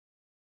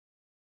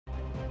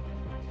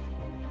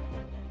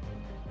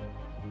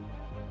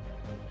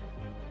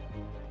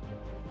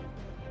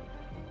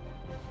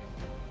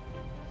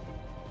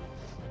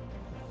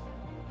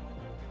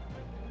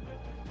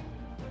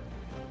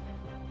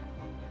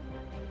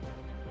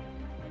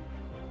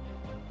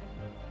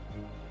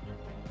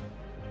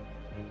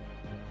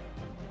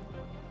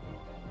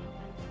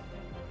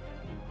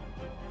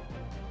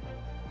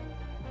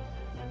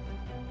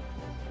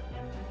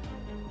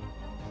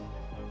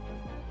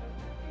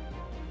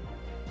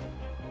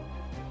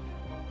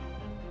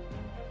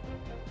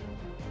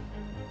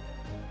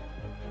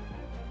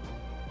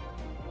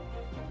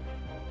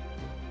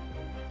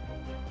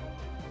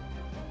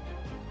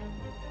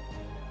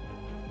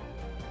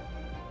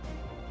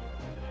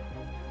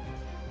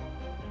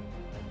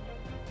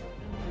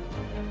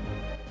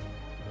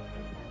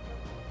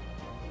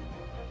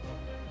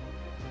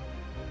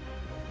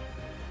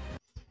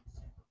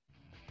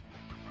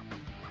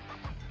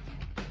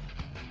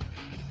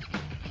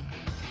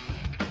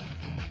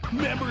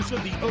Members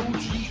of the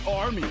OG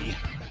Army,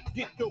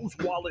 get those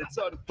wallets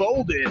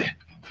unfolded.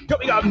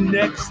 Coming up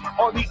next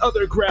on the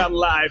OtherGround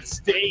live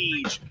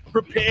stage,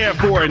 prepare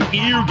for an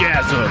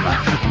eargasm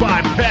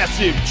by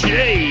Passive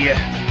J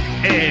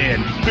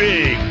and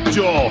Big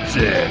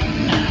Dalton.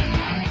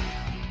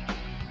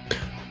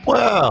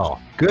 Well,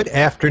 good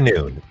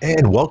afternoon,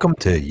 and welcome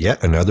to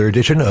yet another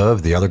edition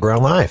of the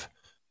OtherGround Live.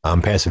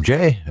 I'm Passive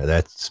J.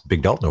 That's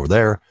Big Dalton over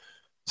there.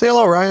 Say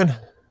hello, Ryan.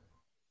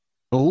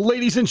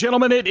 Ladies and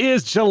gentlemen, it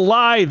is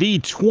July the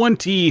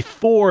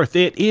 24th.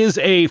 It is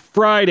a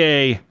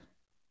Friday.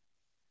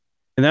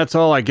 And that's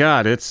all I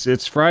got.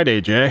 It's Friday,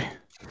 Jay.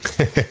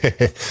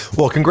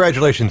 Well,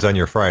 congratulations on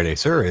your Friday,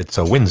 sir. It's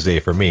a Wednesday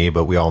for me,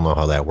 but we all know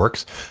how that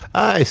works.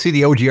 I see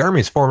the OG Army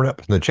is forming up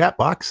in the chat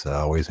box.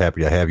 Always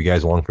happy to have you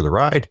guys along for the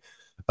ride.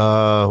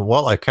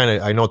 Well,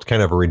 I know it's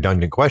kind of a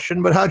redundant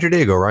question, but how'd your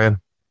day go,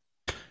 Ryan?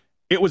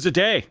 It was a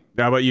day.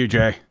 How about you,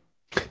 Jay?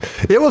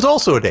 It was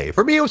also a day.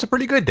 For me, it was a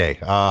pretty good day.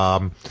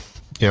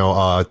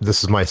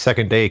 This is my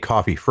second day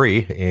coffee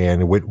free,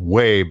 and it went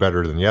way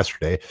better than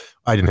yesterday.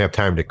 I didn't have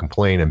time to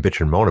complain and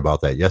bitch and moan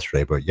about that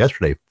yesterday, but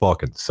yesterday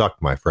fucking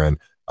sucked, my friend.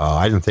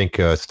 I didn't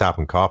think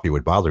stopping coffee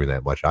would bother me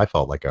that much. I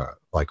felt like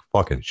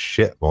fucking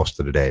shit most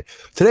of the day.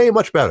 Today,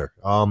 much better.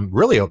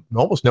 Really,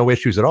 almost no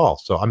issues at all.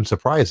 So I'm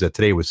surprised that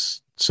today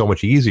was so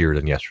much easier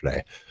than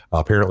yesterday.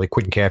 Apparently,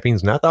 quitting caffeine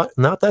is not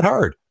that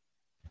hard.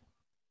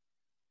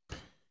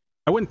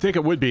 I wouldn't think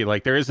it would be.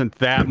 Like, there isn't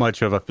that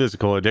much of a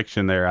physical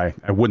addiction there, I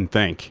wouldn't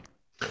think.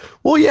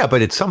 Well, yeah,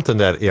 but it's something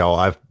that,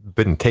 I've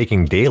been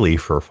taking daily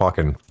for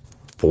fucking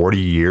 40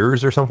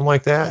 years or something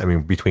like that. I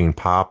mean, between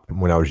pop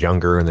when I was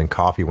younger and then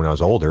coffee when I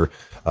was older,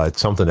 it's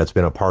something that's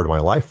been a part of my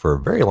life for a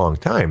very long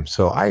time.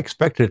 So I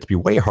expected it to be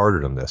way harder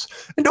than this.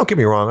 And don't get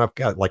me wrong, I've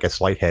got like a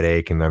slight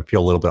headache and I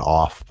feel a little bit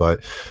off.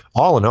 But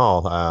all in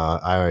all,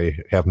 I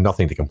have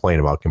nothing to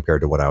complain about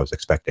compared to what I was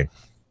expecting.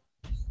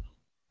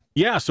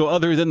 Yeah, so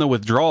other than the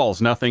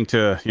withdrawals, nothing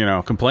to,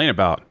 complain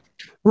about.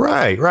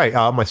 Right.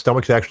 My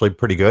stomach's actually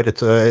pretty good.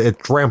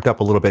 It's ramped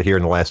up a little bit here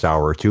in the last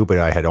hour or two, but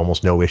I had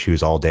almost no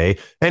issues all day.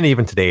 And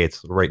even today,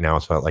 it's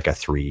like a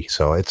 3,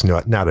 so it's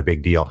not a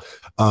big deal.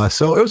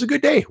 So it was a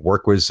good day.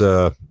 Work was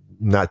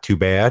not too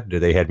bad.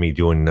 They had me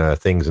doing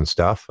things and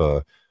stuff.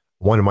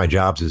 One of my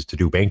jobs is to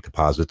do bank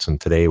deposits, and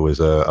today was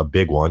a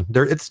big one.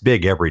 It's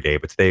big every day,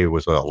 but today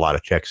was a lot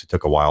of checks. It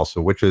took a while, so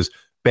which is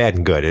bad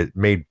and good. It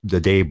made the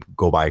day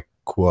go by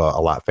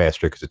a lot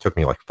faster because it took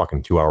me like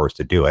fucking 2 hours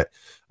to do it.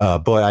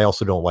 But I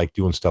also don't like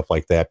doing stuff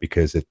like that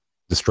because it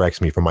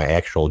distracts me from my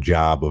actual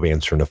job of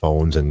answering the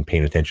phones and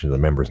paying attention to the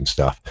members and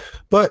stuff.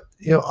 But,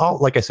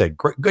 like I said,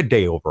 good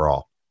day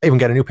overall. I even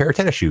got a new pair of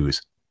tennis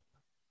shoes.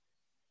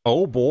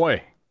 Oh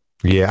boy.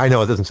 Yeah, I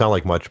know it doesn't sound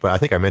like much, but I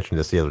think I mentioned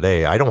this the other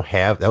day. I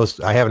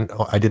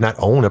did not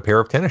own a pair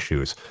of tennis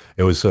shoes.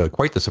 It was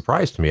quite the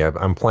surprise to me.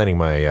 I'm planning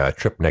my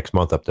trip next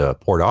month up to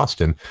Port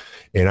Austin,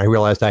 and I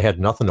realized I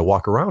had nothing to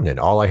walk around in.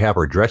 All I have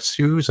are dress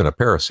shoes and a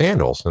pair of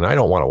sandals, and I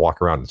don't want to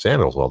walk around in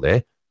sandals all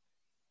day.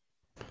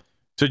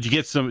 So did you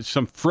get some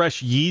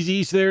fresh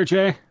Yeezys there,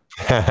 Jay?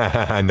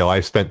 No, I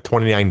spent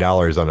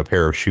 $29 on a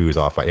pair of shoes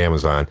off of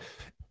Amazon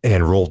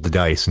and rolled the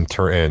dice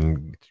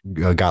and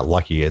got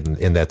lucky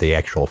in that they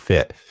actual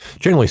fit.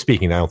 Generally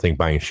speaking, I don't think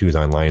buying shoes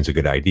online is a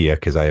good idea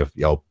because I have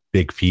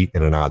big feet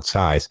and an odd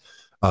size.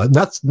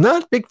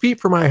 Not big feet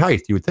for my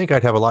height. You would think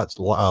I'd have a lot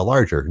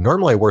larger.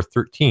 Normally I wear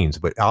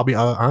 13s, but I'll be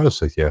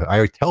honest with you.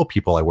 I tell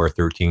people I wear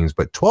 13s,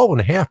 but 12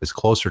 and a half is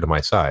closer to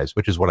my size,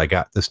 which is what I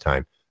got this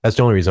time. That's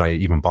the only reason I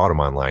even bought them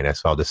online. I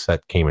saw this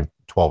set came in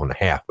 12 and a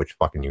half, which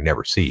fucking you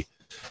never see.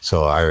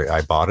 So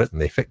I bought it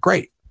and they fit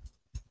great.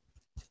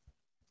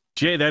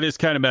 Jay, that is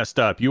kind of messed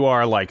up. You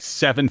are like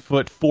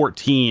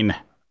 7'14",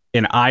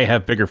 and I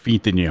have bigger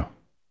feet than you.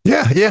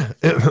 Yeah.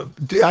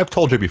 I've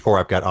told you before.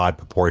 I've got odd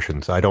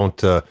proportions. I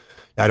don't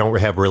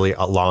have really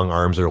long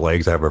arms or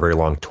legs. I have a very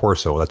long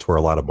torso. That's where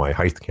a lot of my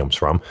height comes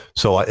from.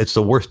 So it's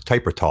the worst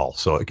type of tall.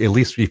 So at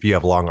least if you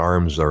have long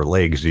arms or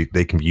legs,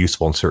 they can be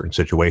useful in certain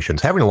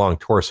situations. Having a long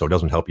torso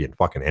doesn't help you in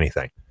fucking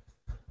anything.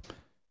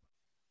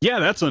 Yeah,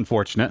 that's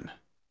unfortunate.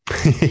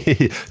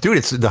 Dude,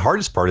 it's the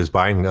hardest part is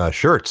buying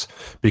shirts,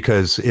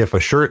 because if a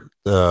shirt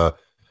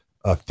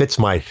fits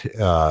my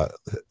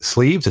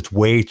sleeves, it's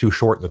way too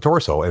short in the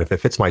torso, and if it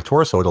fits my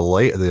torso,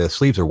 the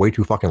sleeves are way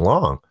too fucking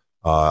long.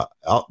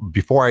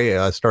 Before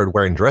I started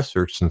wearing dress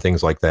shirts and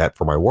things like that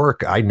for my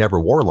work, I never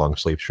wore long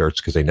sleeve shirts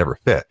because they never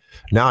fit.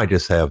 Now I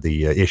just have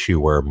the issue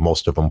where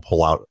most of them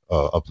pull out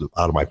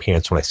of my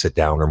pants when I sit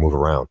down or move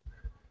around.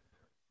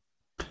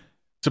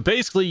 So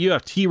basically, you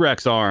have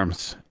T-Rex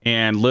arms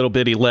and little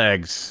bitty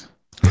legs.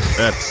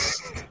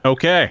 That's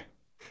okay.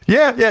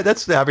 Yeah,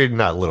 that's, I mean,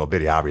 not little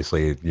bitty,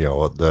 obviously.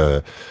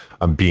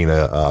 I'm being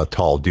a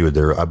tall dude.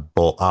 They're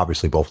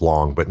obviously both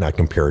long, but not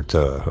compared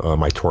to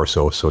my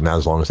torso, so not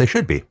as long as they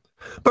should be.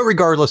 But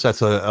regardless,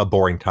 that's a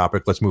boring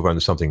topic. Let's move on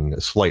to something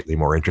slightly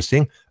more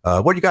interesting.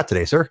 What do you got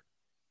today, sir?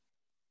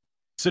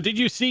 So did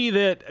you see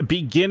that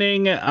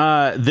beginning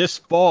this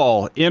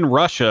fall in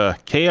Russia,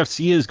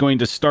 KFC is going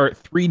to start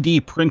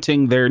 3D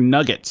printing their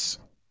nuggets?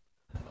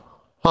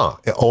 Huh?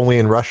 Only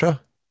in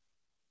Russia?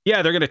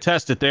 Yeah, they're going to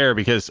test it there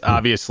because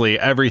obviously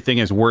everything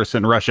is worse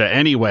in Russia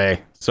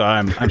anyway. So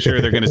I'm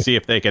sure they're going to see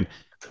if they can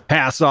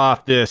pass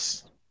off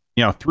this,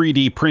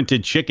 3D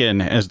printed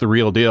chicken as the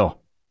real deal.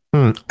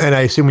 And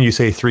I assume when you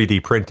say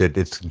 3D printed,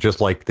 it's just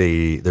like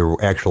the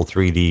actual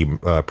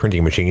 3D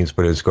printing machines,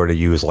 but it's going to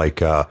use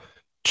like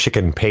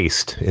chicken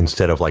paste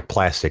instead of like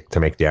plastic to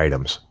make the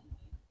items.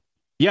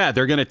 Yeah,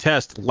 they're going to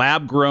test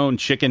lab grown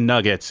chicken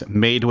nuggets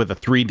made with a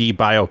 3D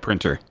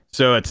bioprinter.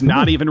 So it's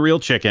not even real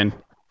chicken.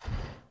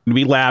 It's going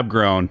to be lab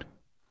grown,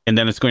 and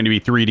then it's going to be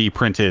 3D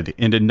printed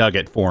into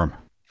nugget form.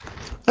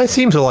 That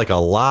seems like a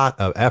lot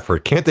of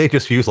effort. Can't they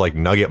just use like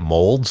nugget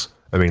molds?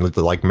 I mean,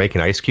 like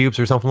making ice cubes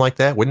or something like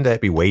that. Wouldn't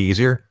that be way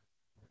easier?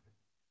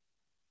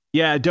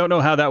 Yeah, I don't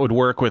know how that would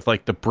work with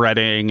like the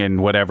breading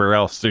and whatever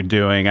else they're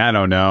doing. I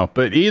don't know.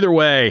 But either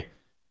way,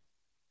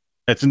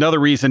 it's another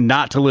reason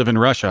not to live in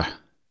Russia.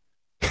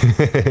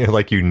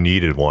 Like you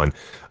needed one.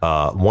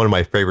 One of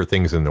my favorite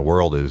things in the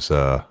world is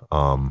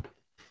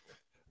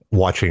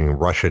watching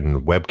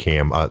Russian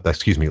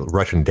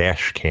Russian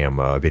dash cam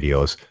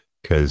videos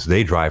because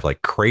they drive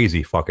like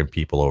crazy fucking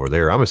people over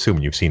there. I'm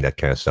assuming you've seen that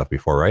kind of stuff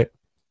before, right?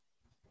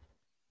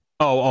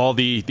 Oh, all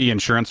the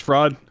insurance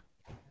fraud?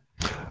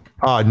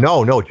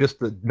 No, just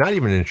not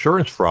even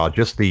insurance fraud,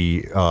 just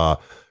the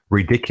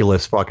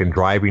ridiculous fucking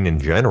driving in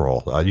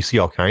general. You see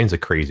all kinds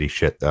of crazy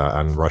shit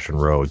on Russian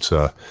roads.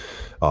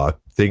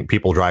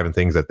 People driving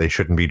things that they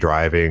shouldn't be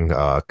driving,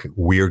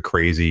 weird,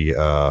 crazy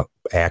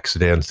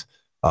accidents.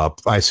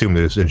 I assume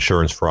there's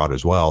insurance fraud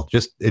as well.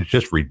 It's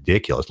just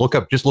ridiculous. Look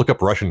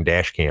up Russian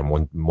dash cam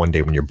one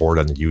day when you're bored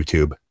on the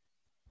YouTube.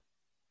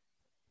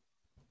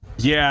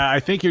 Yeah, I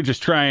think you're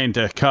just trying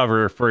to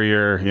cover for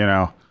your,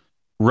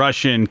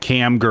 Russian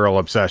cam girl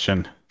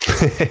obsession.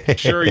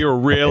 Sure, you're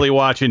really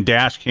watching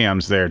dash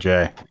cams there,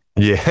 Jay.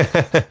 Yeah.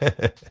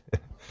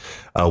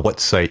 What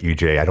site,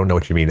 UJ? I don't know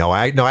what you mean.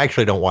 I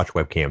actually don't watch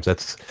webcams.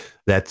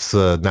 That's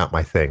not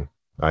my thing.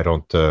 I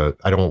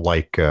don't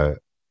like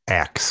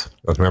acts.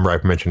 Remember, I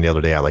mentioned the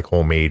other day I like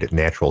homemade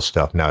natural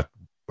stuff, not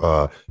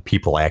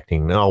people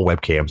acting. No,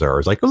 webcams are.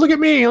 It's like, oh, look at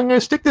me. I'm going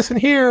to stick this in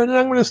here, and then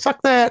I'm going to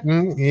suck that.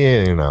 And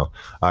yeah,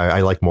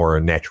 I like more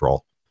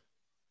natural.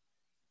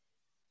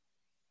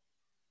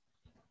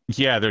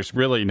 Yeah, there's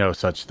really no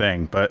such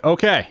thing, but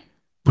okay.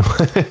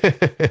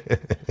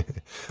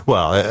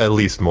 Well, at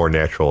least more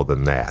natural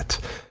than that.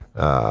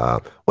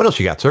 What else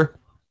you got, sir?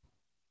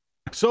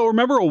 So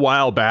remember a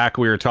while back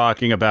we were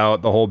talking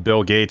about the whole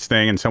Bill Gates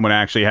thing and someone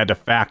actually had to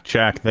fact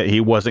check that he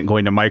wasn't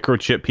going to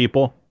microchip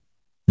people?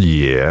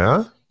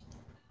 Yeah.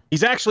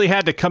 He's actually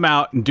had to come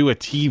out and do a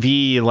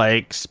TV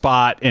like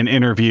spot and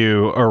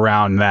interview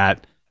around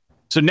that.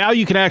 So now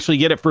you can actually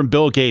get it from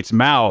Bill Gates'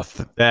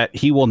 mouth that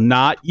he will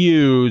not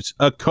use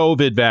a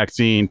COVID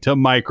vaccine to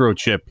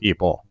microchip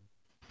people.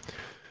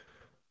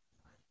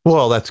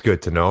 Well, that's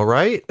good to know,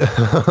 right?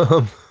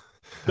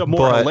 The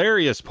more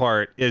hilarious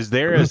part is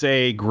there is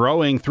a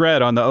growing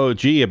thread on the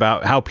OG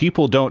about how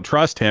people don't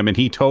trust him and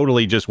he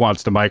totally just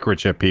wants to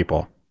microchip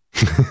people.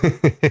 He's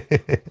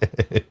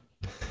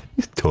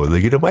totally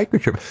going to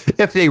microchip.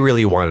 If they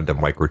really wanted to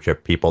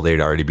microchip people,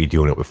 they'd already be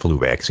doing it with flu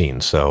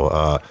vaccines.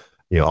 So,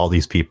 all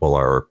these people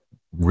are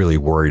really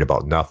worried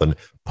about nothing.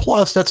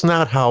 Plus, that's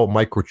not how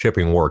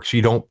microchipping works.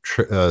 You don't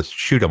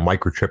shoot a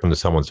microchip into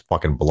someone's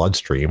fucking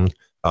bloodstream,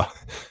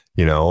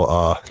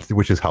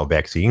 which is how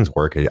vaccines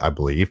work, I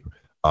believe.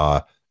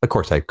 Of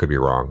course, I could be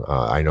wrong.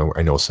 I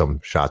know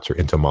some shots are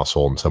into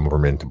muscle and some of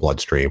them are into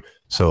bloodstream.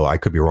 So I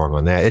could be wrong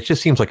on that. It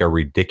just seems like a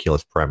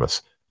ridiculous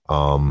premise.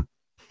 Someone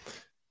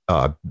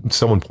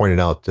pointed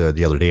out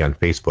the other day on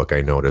Facebook,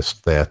 I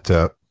noticed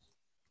that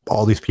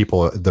all these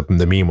people,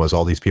 the meme was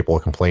all these people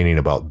complaining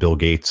about Bill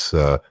Gates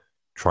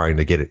trying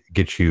to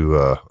get you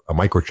a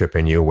microchip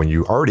in you when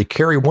you already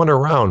carry one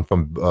around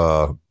from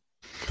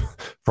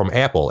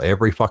Apple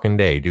every fucking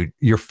day. Dude,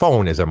 your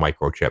phone is a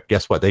microchip.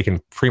 Guess what? They can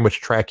pretty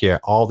much track you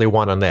all they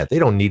want on that. They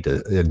don't need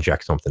to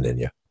inject something in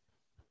you.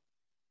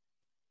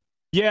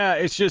 Yeah,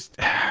 it's just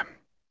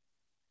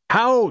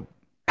how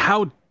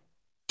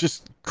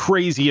just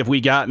crazy have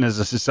we gotten as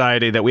a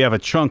society that we have a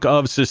chunk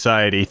of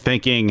society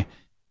thinking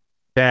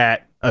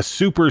that a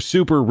super,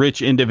 super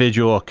rich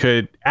individual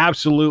could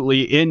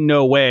absolutely in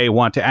no way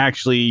want to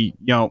actually,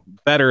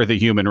 better the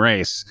human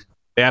race.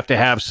 They have to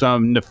have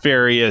some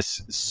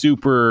nefarious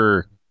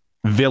super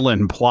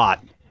villain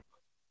plot.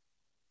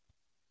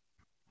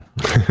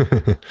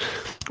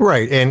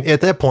 Right. And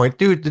at that point,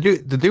 the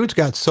dude's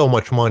got so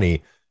much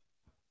money.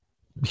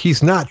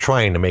 He's not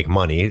trying to make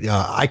money.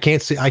 I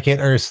can't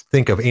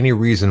think of any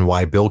reason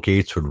why Bill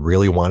Gates would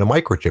really want to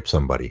microchip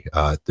somebody.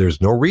 There's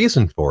no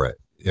reason for it.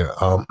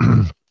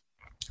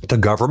 The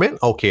government,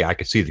 okay, I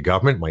could see the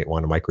government might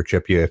want to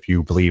microchip you if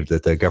you believe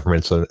that the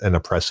government's an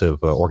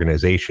oppressive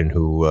organization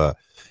who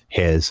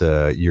has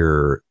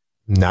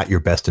not your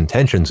best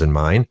intentions in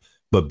mind.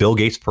 But Bill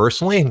Gates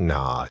personally,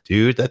 nah,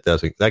 dude,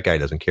 that guy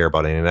doesn't care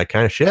about any of that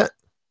kind of shit.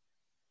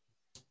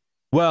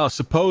 Well,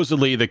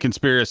 supposedly the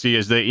conspiracy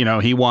is that,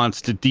 he wants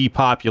to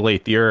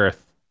depopulate the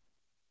earth.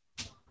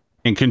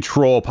 and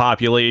control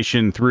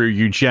population through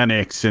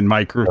eugenics and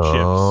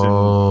microchips and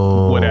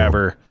Oh,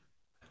 whatever.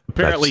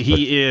 Apparently,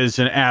 he is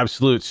an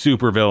absolute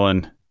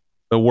supervillain,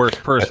 the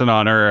worst person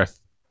on Earth,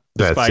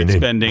 despite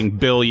spending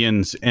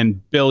billions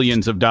and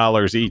billions of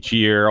dollars each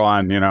year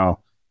on,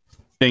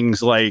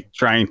 things like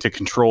trying to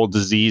control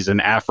disease in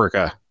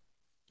Africa.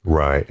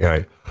 Right.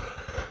 Yeah,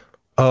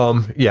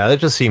 that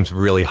just seems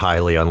really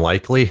highly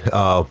unlikely.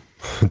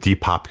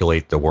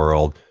 Depopulate the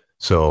world.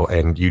 So,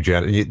 and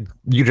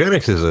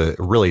eugenics is a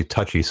really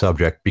touchy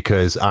subject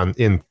because,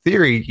 in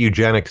theory,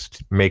 eugenics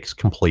makes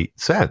complete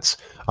sense.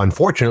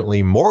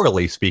 Unfortunately,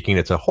 morally speaking,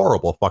 it's a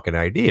horrible fucking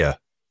idea.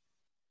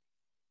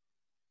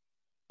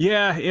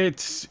 Yeah,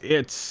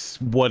 it's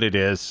what it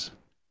is.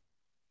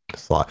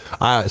 Sly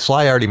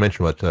already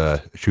mentioned what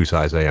shoe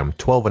size I am.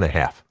 12 and a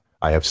half.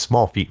 I have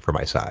small feet for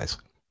my size.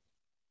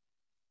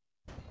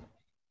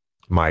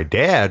 My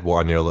dad,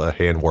 on the other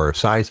hand, wore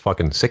size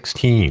fucking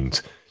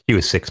 16s. He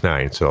was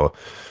 6'9", so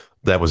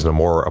that was a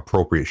more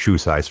appropriate shoe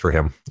size for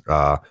him.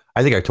 I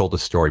think I told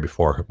this story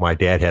before. My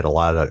dad had a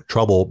lot of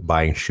trouble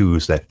buying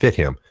shoes that fit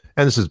him.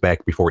 And this is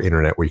back before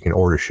internet where you can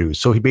order shoes.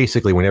 So he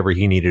basically, whenever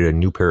he needed a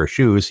new pair of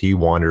shoes, he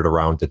wandered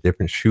around to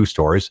different shoe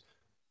stores,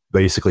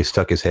 basically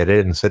stuck his head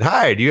in and said,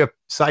 "Hi, do you have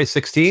size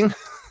 16?"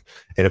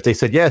 And if they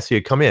said yes,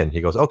 he'd come in.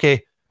 He goes,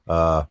 "Okay,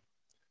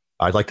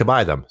 I'd like to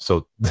buy them."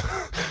 So,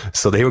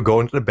 so they would go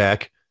into the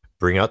back,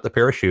 bring out the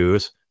pair of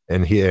shoes,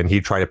 and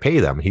he'd try to pay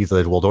them. He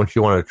said, "Well, don't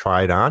you want to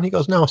try it on?" He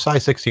goes, "No,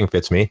 size 16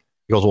 fits me."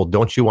 He goes, "Well,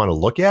 don't you want to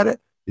look at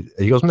it?"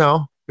 He goes,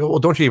 "No." He goes, "Well,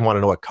 don't you even want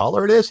to know what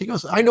color it is?" He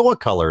goes, "I know what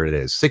color it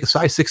is.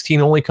 Size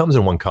 16 only comes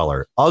in one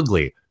color.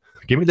 Ugly.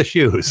 Give me the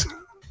shoes."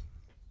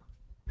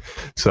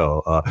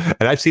 So,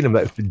 and I've seen him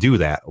do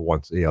that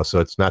once, so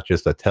it's not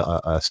just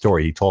a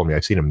story he told me.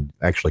 I've seen him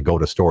actually go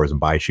to stores and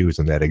buy shoes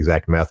in that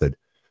exact method.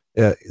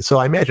 So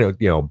I imagine,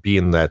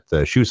 being that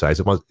shoe size,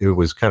 it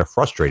was kind of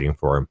frustrating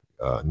for him,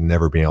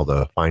 never being able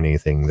to find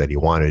anything that he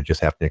wanted,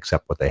 just having to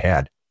accept what they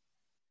had.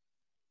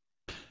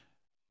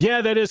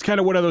 Yeah, that is kind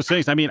of one of those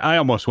things. I mean, I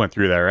almost went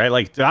through that, right?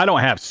 Like, I don't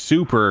have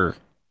super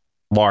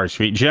large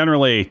feet.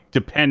 Generally,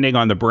 depending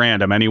on the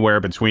brand, I'm anywhere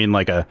between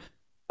like a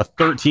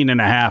 13 and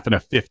a half and a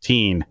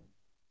 15.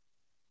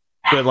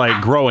 But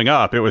like growing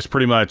up, it was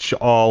pretty much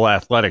all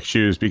athletic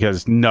shoes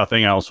because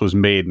nothing else was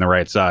made in the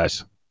right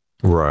size.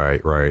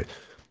 Right.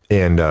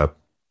 And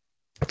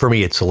for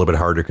me, it's a little bit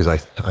harder because I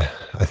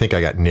think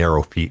I got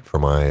narrow feet for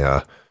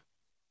my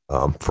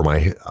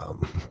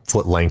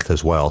foot length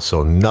as well,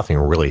 so nothing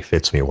really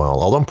fits me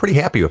well. Although I'm pretty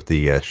happy with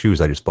the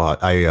shoes I just bought.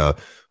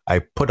 I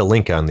put a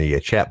link on the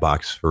chat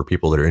box for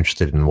people that are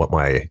interested in what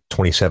my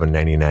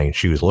 $27.99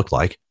 shoes look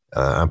like.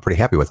 I'm pretty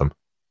happy with them.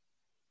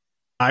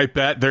 I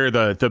bet they're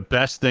the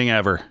best thing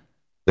ever.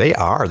 They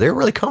are. They're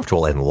really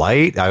comfortable and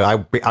light.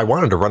 I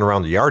wanted to run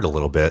around the yard a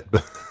little bit.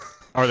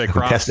 Are they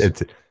Crocs?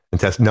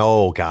 Test.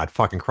 No, God,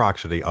 fucking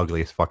Crocs are the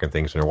ugliest fucking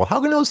things in the world.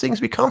 How can those things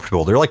be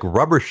comfortable? They're like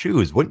rubber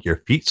shoes. Wouldn't your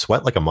feet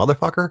sweat like a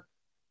motherfucker?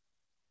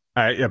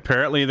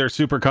 Apparently, they're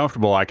super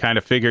comfortable. I kind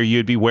of figure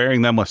you'd be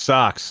wearing them with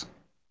socks.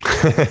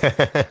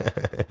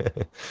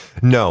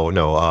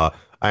 No.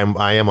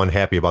 I am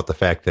unhappy about the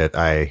fact that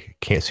I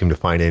can't seem to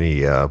find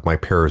any my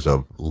pairs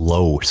of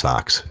low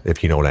socks,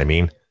 if you know what I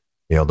mean.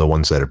 The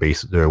ones that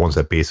are ones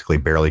that basically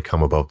barely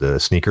come above the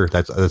sneaker.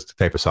 That's the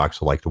type of socks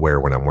I like to wear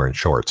when I'm wearing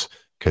shorts,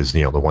 because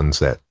the ones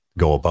that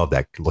go above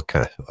that look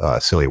kind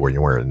of silly when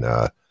you're wearing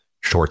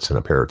shorts and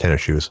a pair of tennis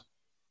shoes.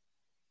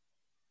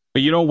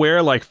 But you don't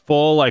wear like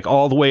full, like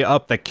all the way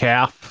up the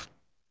calf,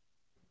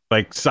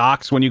 like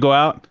socks when you go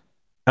out?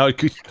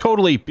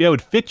 It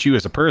would fit you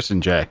as a person,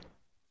 Jay.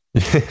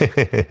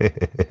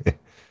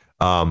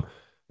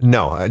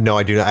 No,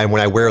 I do not. And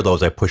when I wear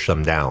those, I push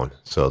them down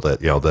so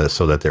that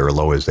so that they're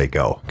low as they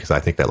go, because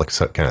I think that looks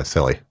kind of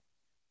silly.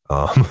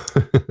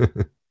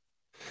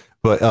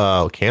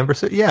 But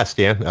canvas, yeah,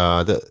 Stan.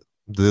 I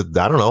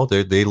don't know.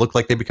 They look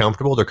like they'd be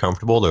comfortable. They're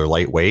comfortable. They're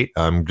lightweight.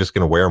 I'm just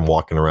gonna wear them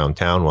walking around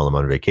town while I'm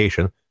on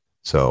vacation.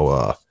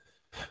 So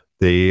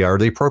they are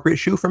the appropriate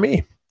shoe for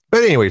me.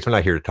 But anyways, we're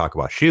not here to talk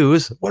about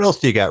shoes. What else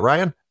do you got,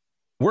 Ryan?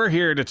 We're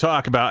here to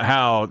talk about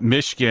how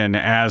Michigan,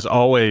 as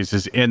always,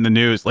 is in the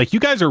news. Like, you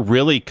guys are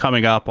really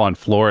coming up on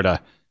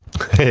Florida.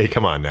 Hey,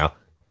 come on now.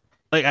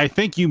 Like, I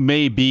think you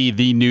may be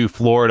the new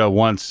Florida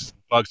once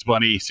Bugs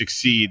Bunny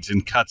succeeds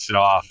and cuts it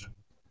off.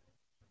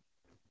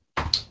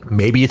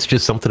 Maybe it's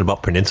just something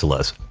about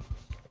peninsulas.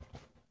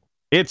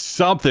 It's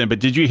something, but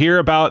did you hear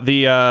about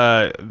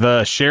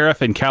the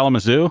sheriff in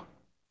Kalamazoo?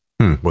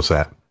 What's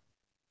that?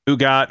 Who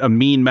got a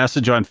mean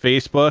message on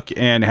Facebook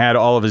and had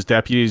all of his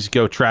deputies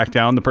go track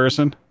down the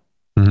person?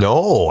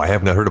 No, I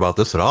have not heard about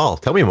this at all.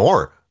 Tell me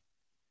more.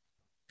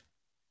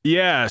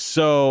 Yeah,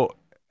 so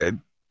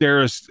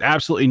there's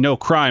absolutely no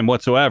crime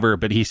whatsoever,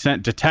 but he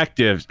sent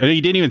detectives. And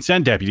he didn't even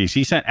send deputies.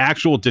 He sent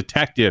actual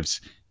detectives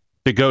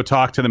to go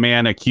talk to the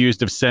man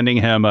accused of sending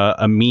him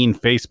a mean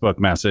Facebook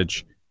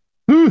message.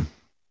 And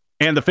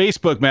the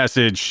Facebook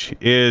message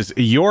is,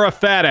 "You're a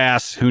fat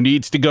ass who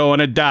needs to go on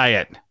a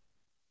diet.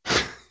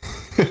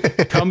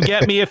 Come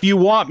get me if you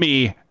want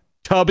me,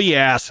 tubby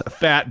ass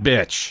fat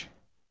bitch."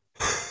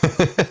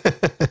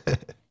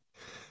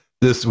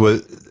 This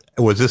was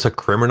this a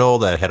criminal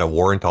that had a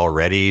warrant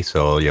already?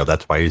 So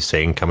that's why he's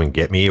saying, "Come and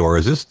get me," or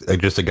is this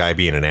just a guy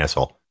being an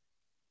asshole?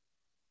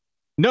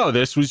 No,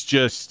 this was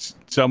just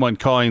someone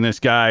calling this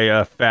guy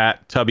a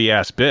fat, tubby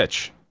ass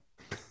bitch.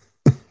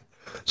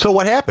 So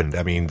what happened?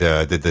 I mean,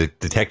 did the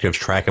detectives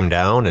track him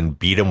down and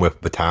beat him with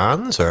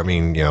batons? Or I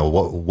mean,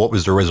 what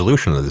was the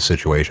resolution of the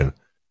situation?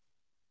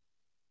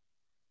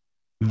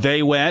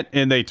 They went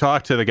and they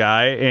talked to the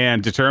guy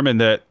and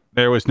determined that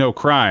there was no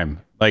crime.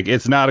 Like,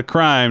 it's not a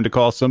crime to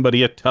call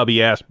somebody a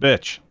tubby ass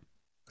bitch.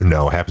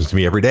 No, it happens to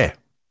me every day.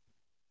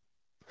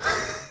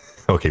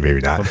 Okay, maybe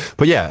not.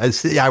 But yeah,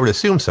 I would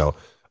assume so.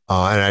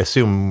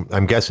 And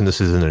I'm guessing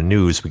this is in the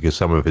news because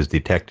some of his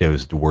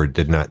detectives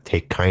did not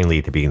take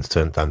kindly to being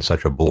sent on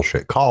such a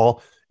bullshit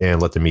call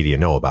and let the media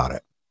know about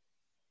it.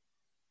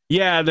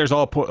 Yeah, there's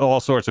all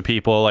sorts of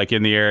people like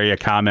in the area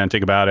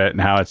commenting about it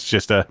and how it's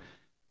just a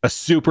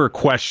super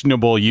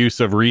questionable use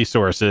of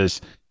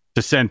resources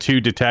to send two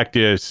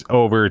detectives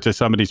over to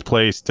somebody's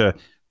place to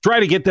try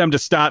to get them to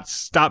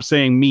stop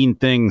saying mean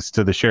things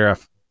to the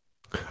sheriff.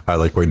 I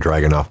like when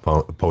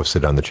Dragonoff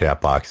posted on the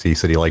chat box. He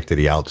said he liked it.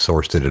 He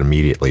outsourced it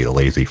immediately, the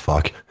lazy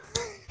fuck.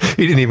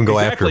 He didn't even go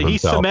after himself. He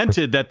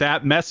cemented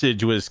that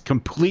message was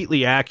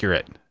completely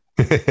accurate.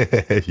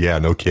 Yeah,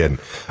 no kidding.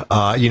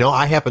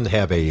 I happen to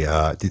have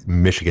a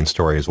Michigan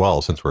story as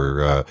well, since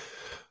we're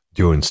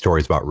doing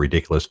stories about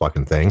ridiculous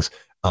fucking things.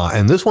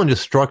 And this one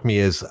just struck me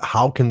as,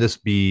 how can this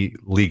be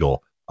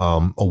legal?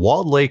 A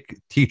Walled Lake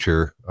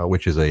teacher,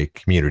 which is a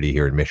community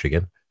here in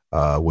Michigan,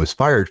 was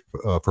fired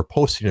for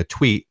posting a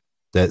tweet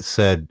that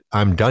said,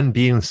 "I'm done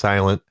being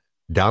silent.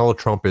 Donald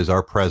Trump is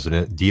our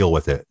president. Deal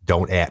with it.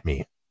 Don't at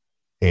me."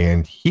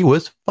 And he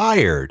was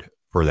fired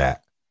for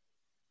that.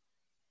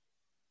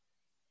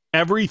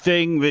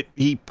 Everything that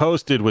he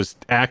posted was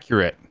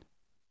accurate.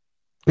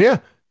 Yeah.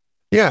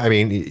 Yeah. I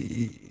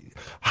mean,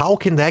 how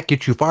can that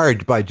get you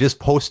fired by just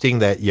posting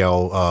that,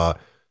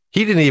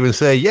 he didn't even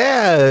say,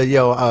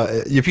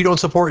 if you don't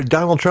support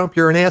Donald Trump,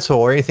 you're an asshole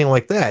or anything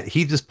like that.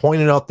 He just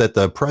pointed out that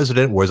the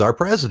president was our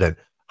president.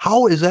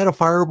 How is that a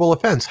fireable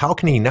offense? How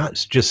can he not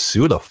just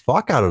sue the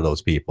fuck out of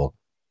those people?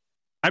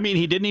 I mean,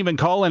 he didn't even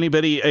call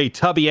anybody a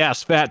tubby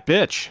ass fat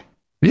bitch.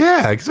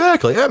 Yeah,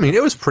 exactly. I mean,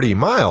 it was pretty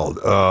mild.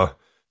 I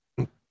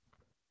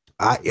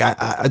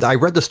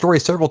read the story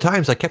several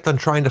times. I kept on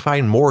trying to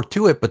find more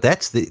to it, but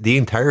that's the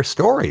entire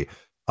story.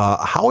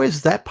 How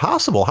is that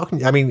possible?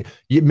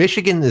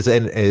 Michigan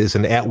is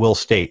an at-will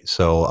state,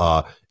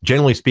 so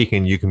generally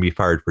speaking, you can be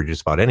fired for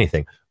just about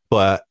anything.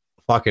 But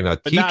fucking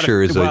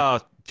teacher is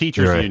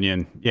teachers right.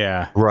 Union,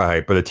 yeah,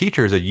 right. But a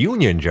teacher is a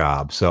union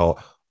job, so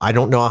I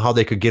don't know how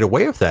they could get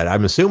away with that.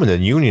 I'm assuming the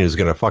union is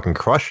going to fucking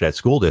crush that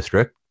school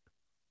district.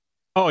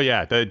 Oh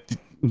yeah, the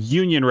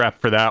union rep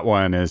for that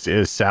one is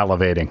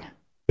salivating.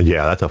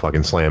 Yeah, that's a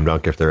fucking slam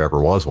dunk if there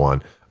ever was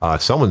one.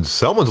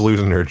 Someone's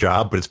losing their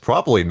job, but it's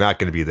probably not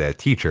going to be that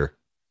teacher.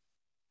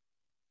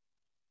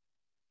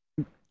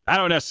 I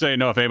don't necessarily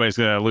know if anybody's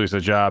going to lose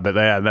a job, but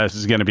this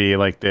is going to be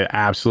like the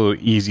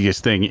absolute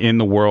easiest thing in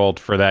the world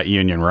for that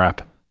union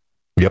rep.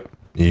 Yep.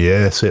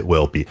 Yes, it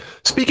will be.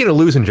 Speaking of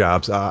losing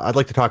jobs, I'd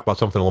like to talk about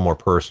something a little more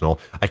personal.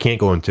 I can't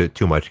go into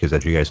too much because,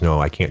 as you guys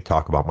know, I can't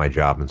talk about my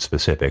job in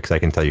specifics. I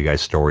can tell you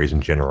guys stories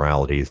and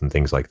generalities and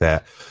things like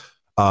that.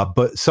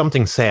 But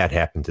something sad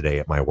happened today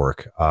at my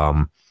work.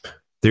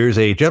 There's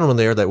a gentleman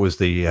there that was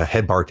the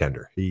head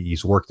bartender.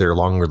 He's worked there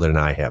longer than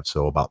I have.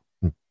 So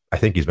I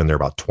think he's been there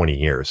about 20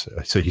 years.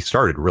 So he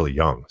started really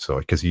young. So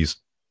because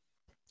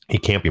he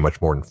can't be much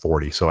more than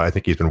 40. So I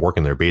think he's been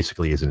working there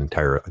basically his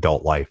entire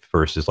adult life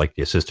versus like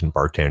the assistant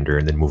bartender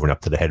and then moving up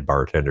to the head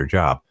bartender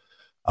job.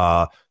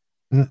 I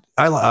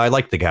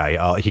like the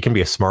guy. He can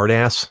be a smart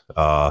ass.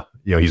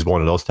 He's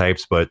one of those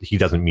types, but he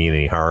doesn't mean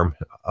any harm.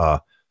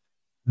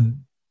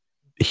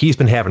 He's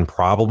been having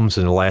problems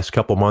in the last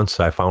couple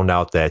months. I found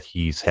out that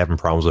he's having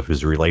problems with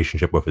his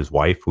relationship with his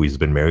wife, who he's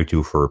been married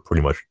to for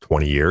pretty much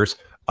 20 years,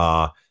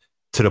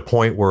 to the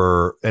point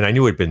where, and I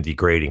knew it had been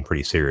degrading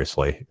pretty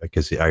seriously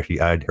because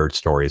I'd heard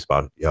stories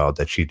about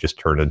that she just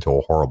turned into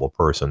a horrible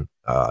person.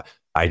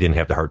 I didn't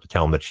have the heart to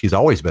tell him that she's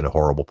always been a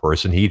horrible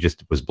person. He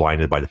just was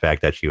blinded by the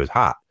fact that she was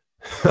hot.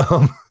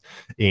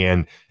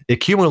 And it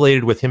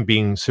accumulated with him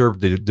being served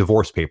the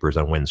divorce papers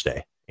on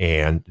Wednesday.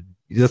 And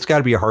that's got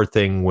to be a hard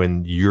thing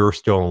when you're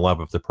still in love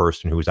with the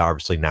person who's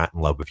obviously not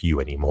in love with you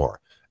anymore.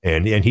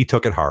 And he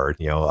took it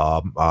hard.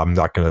 I'm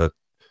not going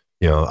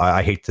to,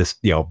 I hate to,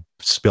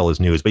 spill his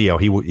news, but,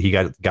 he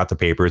got the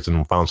papers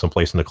and found some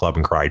place in the club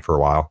and cried for a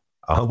while,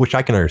 which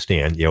I can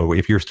understand.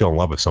 If you're still in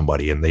love with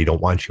somebody and they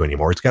don't want you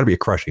anymore, it's got to be a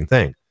crushing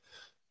thing.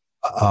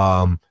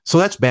 So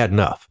that's bad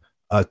enough.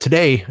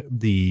 Today,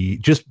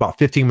 just about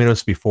 15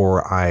 minutes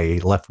before I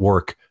left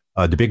work,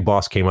 the big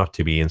boss came up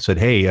to me and said,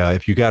 "Hey,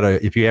 if you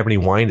have any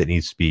wine that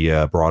needs to be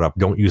brought up,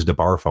 don't use the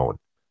bar phone."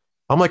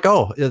 I'm like,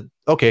 "Oh,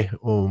 okay."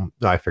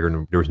 I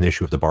figured there was an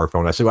issue with the bar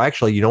phone. I said, "Well,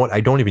 actually, you know what? I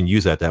don't even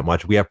use that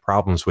much. We have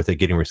problems with it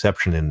getting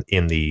reception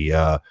in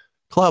the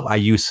club. I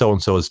use so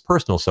and so's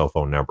personal cell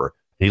phone number."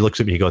 And he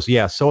looks at me, he goes,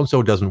 yeah,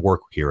 so-and-so doesn't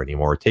work here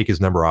anymore. Take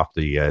his number off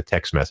the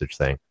text message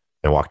thing,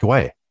 and walked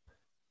away.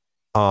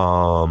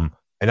 And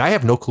I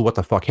have no clue what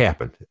the fuck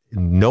happened.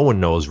 No one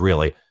knows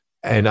really.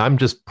 And I'm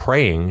just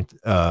praying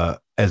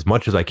as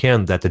much as I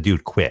can that the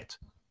dude quit.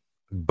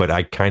 But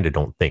I kind of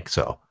don't think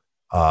so.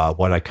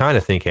 What I kind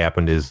of think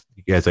happened is,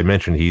 as I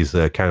mentioned, he's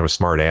kind of a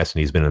smart ass and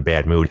he's been in a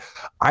bad mood.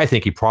 I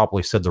think he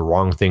probably said the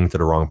wrong thing to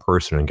the wrong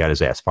person and got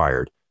his ass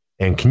fired.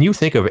 And can you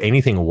think of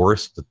anything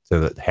worse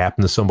that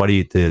happened to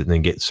somebody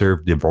than get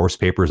served divorce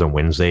papers on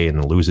Wednesday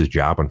and lose his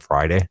job on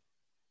Friday?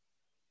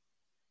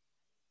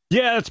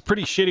 Yeah, it's a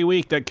pretty shitty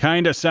week. That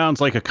kind of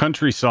sounds like a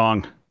country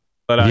song.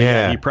 But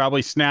yeah, he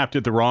probably snapped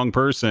at the wrong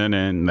person,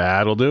 and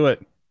that'll do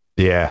it.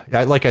 Yeah,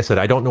 like I said,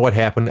 I don't know what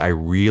happened. I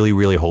really,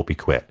 really hope he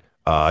quit.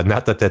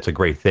 Not that that's a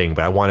great thing,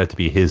 but I want it to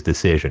be his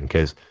decision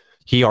because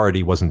he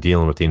already wasn't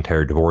dealing with the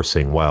entire divorce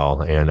thing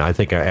well. And I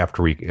think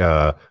after we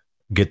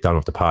get done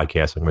with the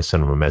podcast, I'm going to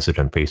send him a message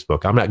on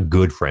Facebook. I'm not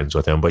good friends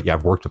with him, but yeah,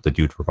 I've worked with the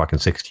dude for fucking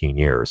 16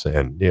 years.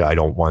 And yeah, I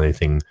don't want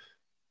anything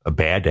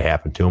bad to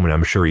happen to him. And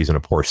I'm sure he's in a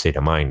poor state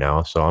of mind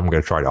now. So I'm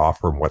going to try to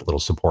offer him what little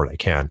support I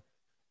can.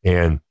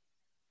 And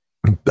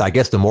I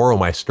guess the moral of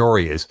my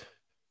story is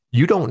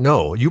you don't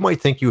know. You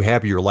might think you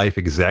have your life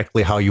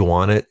exactly how you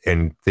want it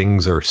and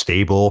things are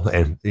stable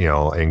and,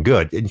 and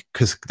good,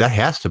 because that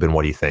has to have been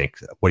what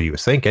he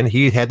was thinking.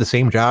 He had the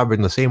same job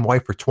and the same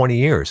wife for 20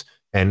 years.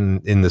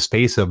 And in the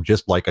space of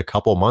just like a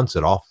couple months,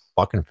 it all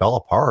fucking fell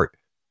apart.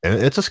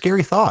 And it's a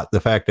scary thought.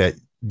 The fact that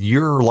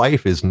your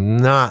life is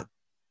not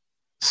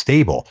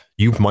stable.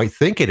 You might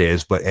think it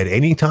is, but at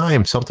any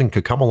time something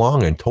could come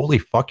along and totally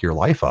fuck your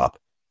life up.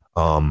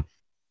 And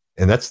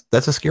that's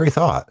a scary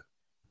thought.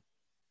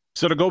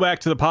 So to go back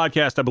to the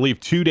podcast, I believe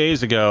 2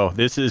 days ago,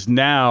 this is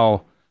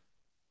now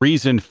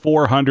reason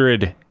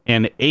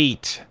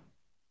 408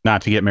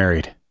 not to get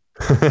married.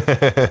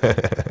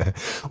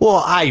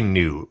 Well, I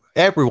knew.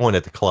 Everyone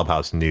at the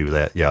clubhouse knew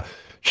that,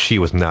 she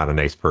was not a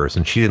nice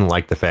person. She didn't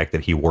like the fact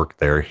that he worked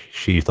there.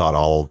 She thought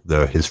all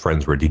his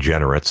friends were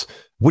degenerates,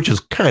 which is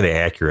kind of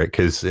accurate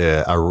because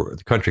our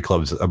country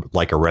club is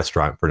like a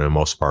restaurant for the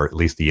most part, at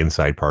least the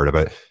inside part of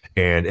it.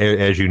 And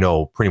as you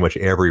know, pretty much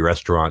every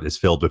restaurant is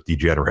filled with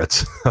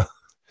degenerates.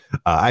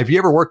 Have you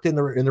ever worked in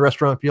the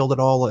restaurant field at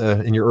all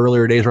in your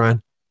earlier days,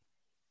 Ryan?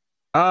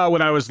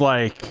 When I was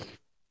like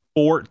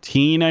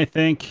 14, I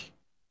think.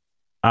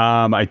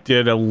 I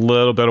did a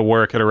little bit of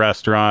work at a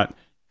restaurant.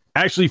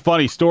 Actually,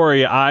 funny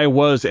story. I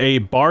was a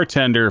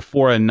bartender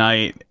for a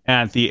night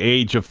at the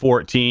age of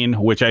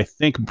 14, which I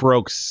think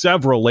broke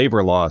several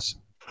labor laws.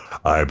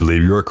 I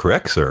believe you are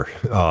correct, sir.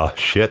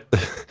 Shit.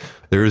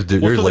 There's the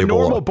labor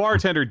normal law.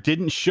 bartender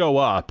didn't show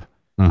up.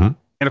 Mm-hmm.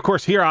 And of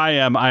course, here I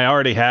am. I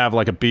already have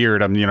like a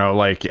beard. I'm,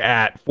 like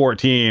at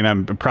 14,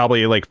 I'm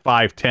probably like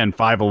 5'10",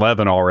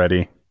 5'11"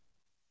 already.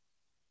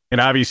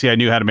 And obviously I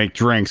knew how to make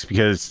drinks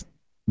because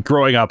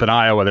growing up in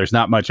Iowa, there's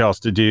not much else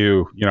to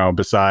do,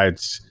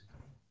 besides,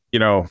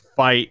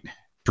 fight,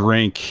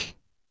 drink.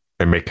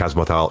 And make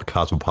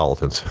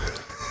cosmopolitans.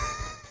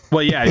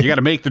 Well, yeah, you got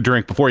to make the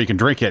drink before you can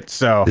drink it.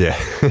 So yeah.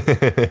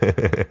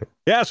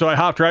 Yeah, so I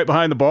hopped right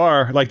behind the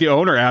bar. Like the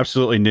owner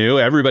absolutely knew.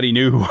 Everybody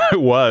knew who I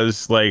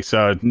was. Like,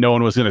 so no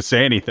one was going to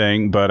say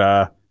anything.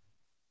 But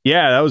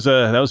yeah, that was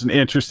an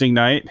interesting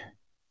night.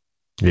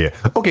 Yeah.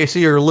 Okay, so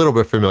you're a little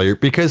bit familiar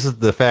because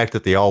of the fact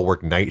that they all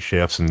work night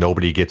shifts and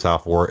nobody gets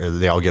off work.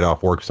 They all get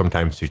off work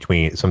sometime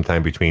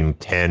between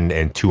 10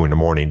 and 2 in the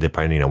morning,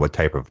 depending on what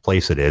type of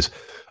place it is.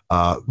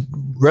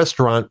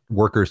 Restaurant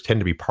workers tend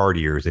to be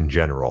partiers in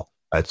general.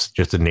 That's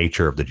just the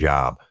nature of the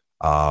job.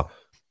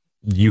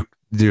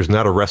 There's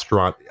not a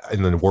restaurant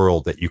in the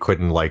world that you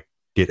couldn't like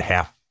get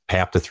half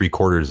to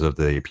 3/4 of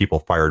the people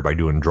fired by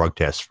doing drug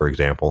tests, for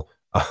example.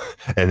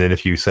 And then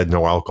if you said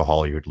no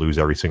alcohol, you would lose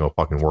every single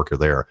fucking worker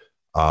there.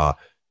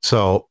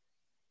 So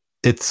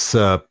it's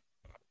so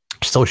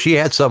she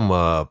had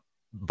some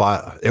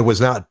but she was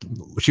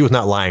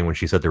not lying when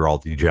she said they're all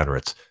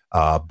degenerates.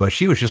 But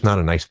she was just not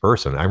a nice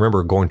person. I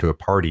remember going to a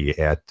party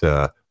at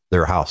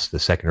their house the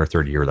second or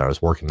third year that I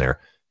was working there,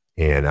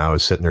 and I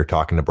was sitting there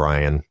talking to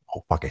Brian.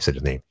 Oh fuck, I said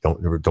his name.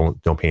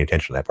 Don't pay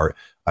attention to that part.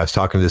 I was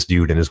talking to this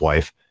dude and his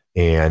wife,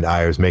 and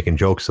I was making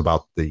jokes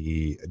about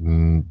the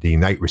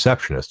night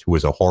receptionist, who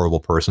was a horrible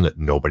person that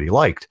nobody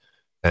liked.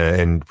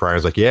 And Brian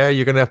was like, "Yeah,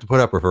 you're gonna have to put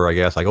up with her, I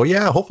guess." I go,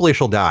 "Yeah, hopefully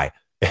she'll die."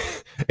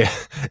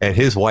 And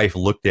his wife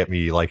looked at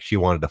me like she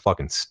wanted to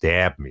fucking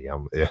stab me.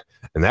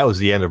 And that was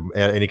the end of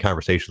any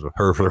conversations with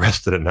her for the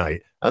rest of the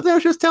night. I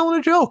was just telling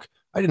a joke.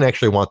 I didn't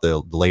actually want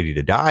the lady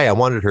to die. I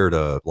wanted her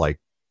to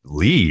like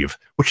leave,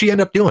 which she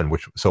ended up doing,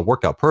 so it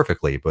worked out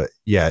perfectly. But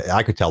yeah,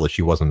 I could tell that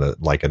she wasn't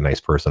a nice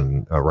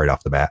person right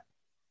off the bat.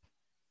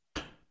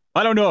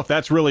 I don't know if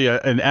that's really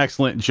an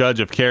excellent judge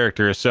of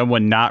character,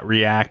 someone not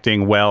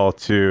reacting well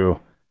to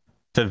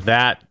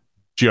that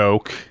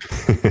joke.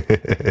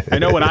 I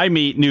know when I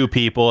meet new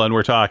people and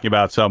we're talking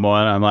about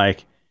someone, I'm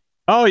like,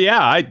 oh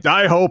yeah,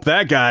 I hope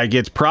that guy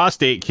gets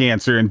prostate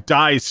cancer and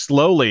dies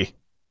slowly.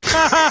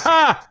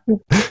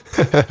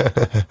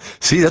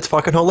 See, that's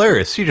fucking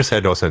hilarious. She just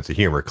had no sense of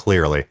humor,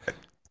 clearly.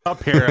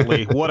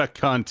 Apparently, what a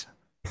cunt.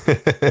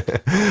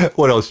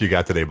 What else you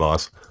got today,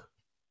 boss?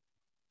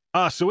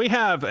 So we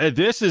have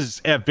this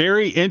is a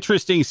very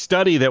interesting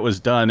study that was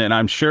done, and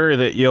I'm sure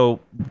that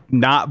you'll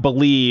not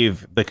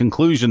believe the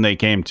conclusion they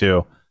came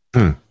to.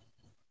 Hmm.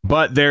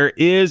 But there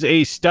is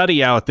a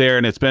study out there,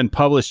 and it's been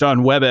published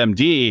on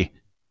WebMD,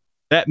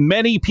 that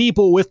many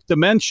people with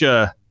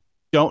dementia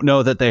don't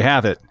know that they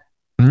have it.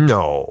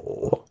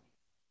 No.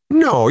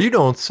 No, you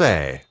don't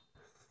say.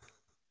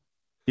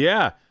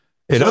 Yeah.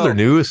 In other So,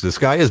 news, the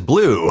sky is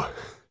blue.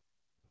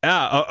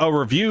 a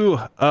review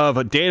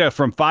of data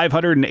from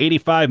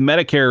 585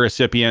 Medicare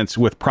recipients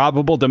with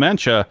probable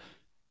dementia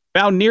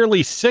found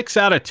nearly 6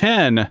 out of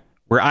 10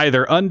 were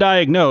either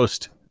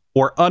undiagnosed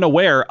or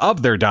unaware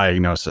of their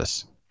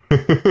diagnosis.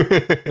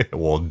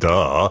 Well,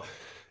 duh.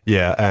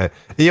 Yeah,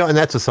 and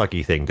that's a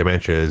sucky thing.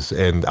 Dementias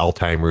and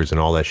Alzheimer's and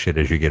all that shit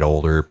as you get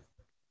older,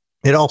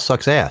 it all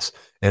sucks ass.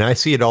 And I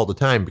see it all the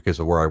time because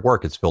of where I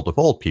work. It's filled with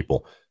old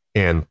people.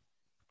 And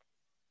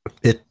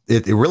it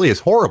really is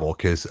horrible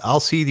because I'll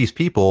see these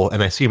people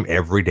and I see them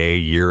every day,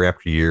 year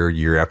after year,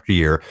 year after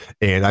year.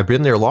 And I've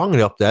been there long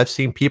enough that I've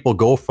seen people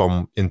go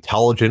from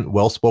intelligent,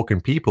 well-spoken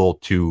people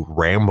to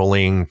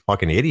rambling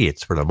fucking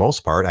idiots for the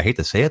most part. I hate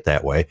to say it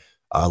that way.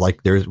 I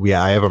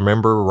have a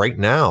member right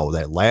now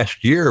that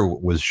last year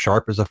was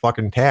sharp as a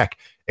fucking tack.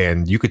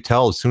 And you could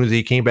tell as soon as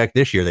he came back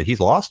this year that he's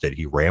lost it.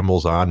 He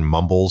rambles on,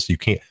 mumbles. He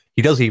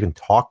doesn't even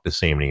talk the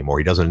same anymore.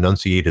 He doesn't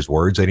enunciate his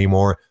words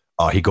anymore.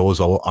 He goes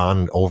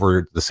on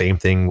over the same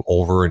thing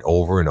over and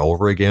over and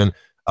over again.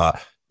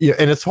 Yeah,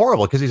 and it's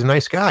horrible because he's a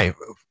nice guy,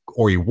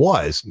 or he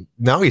was.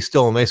 Now he's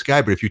still a nice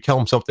guy, but if you tell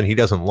him something he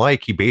doesn't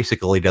like, he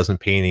basically doesn't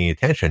pay any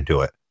attention to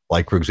it.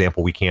 Like, for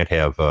example, we can't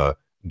have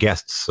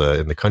guests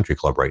in the country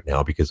club right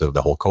now because of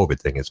the whole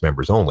COVID thing. It's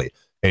members only.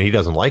 And he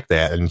doesn't like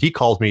that. And he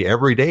calls me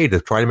every day to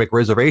try to make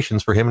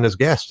reservations for him and his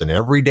guests. And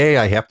every day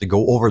I have to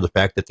go over the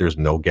fact that there's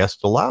no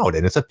guests allowed.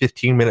 And it's a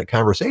 15-minute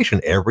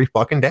conversation every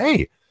fucking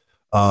day.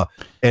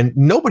 And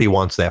nobody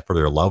wants that for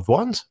their loved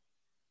ones.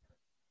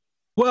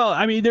 Well,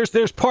 I mean,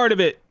 there's part of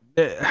it.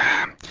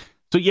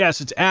 So yes,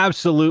 it's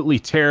absolutely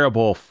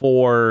terrible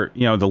for,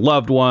 the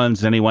loved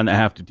ones, anyone that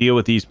have to deal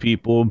with these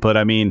people. But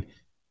I mean,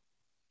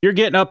 you're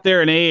getting up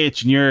there in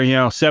age and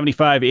you're,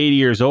 75, 80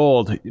 years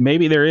old.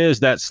 Maybe there is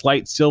that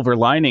slight silver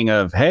lining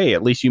of, hey,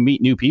 at least you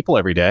meet new people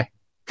every day.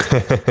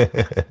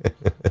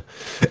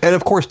 And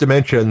of course,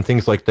 dementia and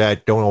things like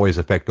that don't always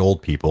affect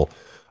old people.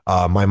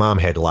 My mom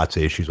had lots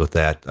of issues with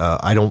that.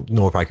 I don't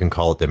know if I can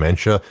call it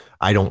dementia.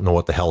 I don't know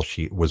what the hell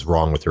she was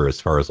wrong with her as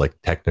far as like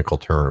technical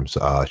terms.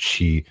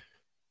 She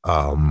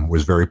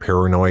was very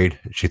paranoid.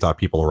 She thought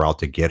people were out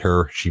to get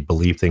her. She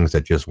believed things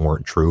that just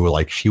weren't true.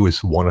 Like she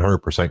was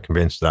 100%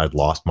 convinced that I'd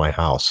lost my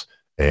house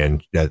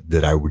and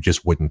that I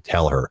wouldn't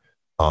tell her.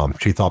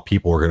 She thought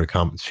people were going to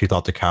come. She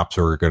thought the cops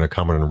were going to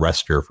come and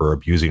arrest her for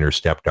abusing her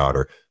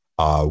stepdaughter,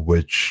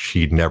 which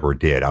she never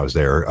did. I was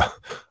there.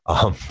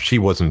 She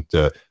wasn't.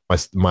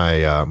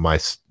 My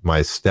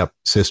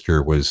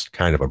stepsister was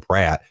kind of a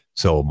brat,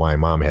 so my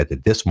mom had to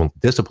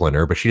discipline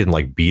her, but she didn't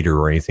like beat her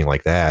or anything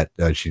like that.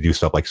 She'd do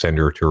stuff like send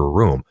her to her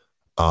room.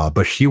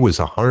 But she was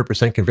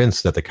 100%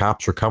 convinced that the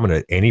cops were coming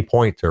at any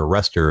point to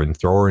arrest her and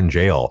throw her in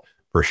jail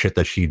for shit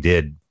that she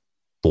did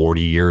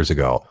 40 years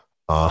ago.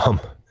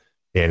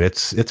 And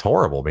it's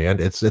horrible,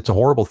 man. It's a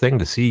horrible thing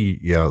to see,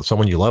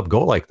 someone you love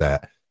go like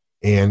that.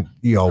 And,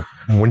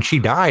 when she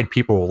died,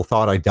 people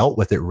thought I dealt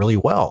with it really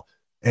well.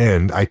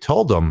 And I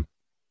told them,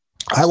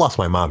 I lost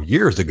my mom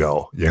years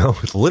ago.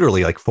 It's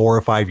literally like 4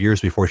 or 5 years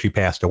before she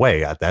passed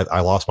away. I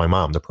lost my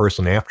mom. The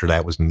person after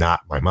that was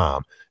not my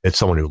mom. It's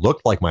someone who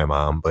looked like my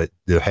mom, but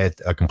they had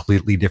a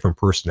completely different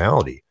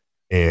personality.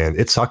 And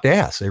it sucked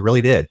ass. It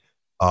really did.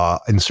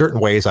 In certain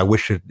ways, I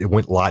wish it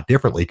went a lot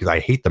differently because I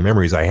hate the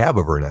memories I have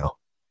of her now.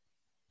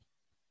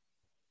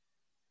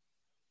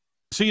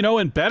 So,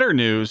 in better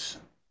news.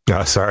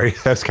 Sorry,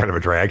 that's kind of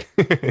a drag.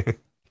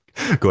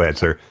 Go ahead,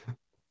 sir.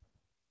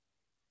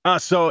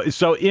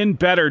 So in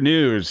better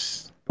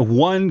news,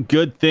 one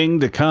good thing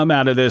to come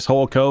out of this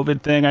whole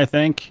COVID thing, I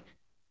think,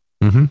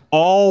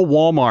 all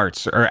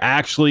Walmarts are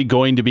actually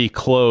going to be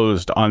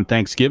closed on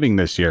Thanksgiving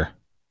this year.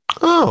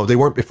 Oh, they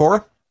weren't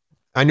before?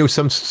 I knew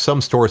some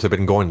stores have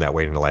been going that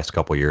way in the last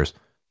couple of years.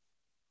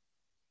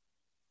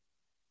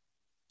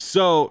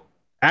 So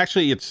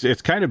actually,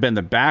 it's kind of been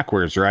the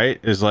backwards,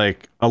 right? Is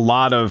like a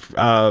lot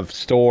of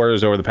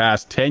stores over the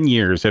past 10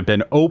 years have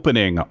been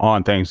opening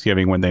on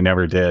Thanksgiving when they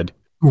never did.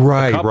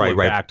 Right.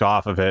 Backed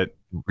off of it.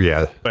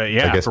 Yeah. But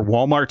yeah, for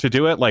Walmart to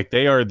do it, like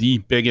they are the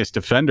biggest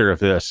defender of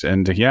this.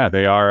 And yeah,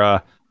 they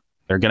are,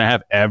 they're going to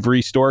have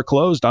every store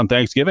closed on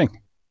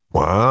Thanksgiving.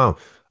 Wow.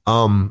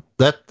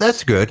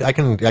 That's good. I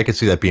can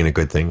see that being a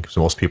good thing because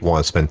most people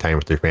want to spend time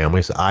with their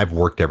families. I've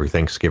worked every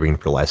Thanksgiving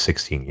for the last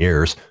 16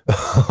 years.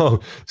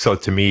 So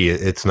to me,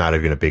 it's not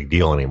even a big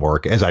deal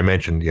anymore. As I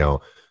mentioned,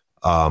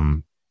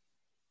 I'm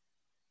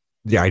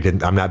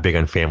not big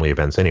on family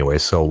events anyway.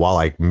 So while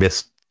I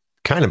missed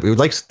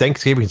like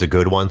Thanksgiving is a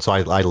good one. So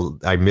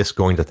I miss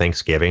going to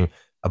Thanksgiving,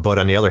 but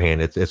on the other hand,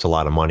 it's a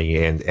lot of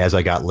money. And as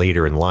I got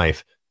later in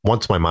life,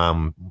 once my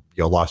mom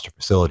lost her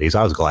facilities,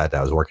 I was glad that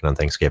I was working on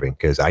Thanksgiving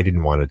because I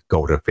didn't want to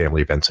go to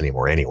family events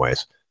anymore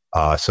anyways.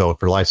 So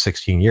for the last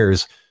 16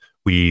 years,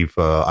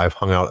 I've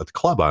hung out at the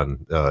club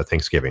on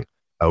Thanksgiving.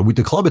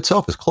 The club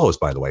itself is closed,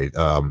 by the way.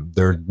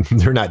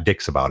 They're not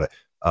dicks about it.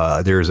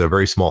 There's a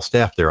very small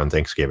staff there on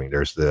Thanksgiving.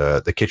 There's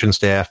the kitchen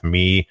staff,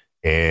 me,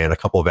 and a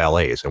couple of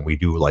valets, and we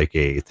do like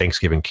a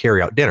Thanksgiving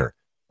carry-out dinner,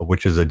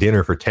 which is a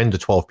dinner for 10 to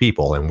 12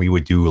 people, and we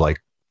would do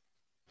like,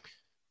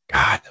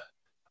 God,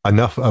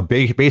 enough,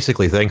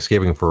 basically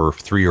Thanksgiving for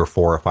 3 or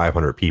 4 or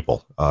 500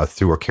 people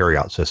through a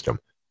carry-out system.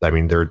 I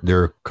mean,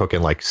 they're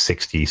cooking like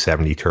 60,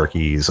 70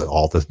 turkeys,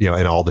 all the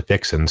and all the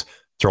fixins,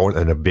 throwing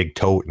it in a big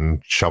tote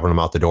and shoving them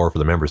out the door for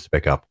the members to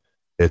pick up.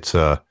 It's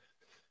a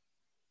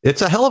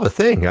hell of a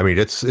thing. I mean,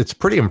 it's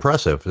pretty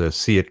impressive to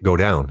see it go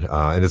down,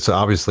 and it's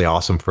obviously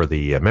awesome for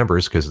the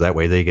members because that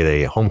way they get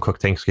a home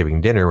cooked Thanksgiving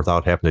dinner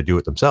without having to do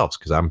it themselves.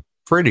 Because I'm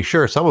pretty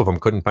sure some of them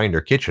couldn't find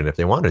their kitchen if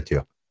they wanted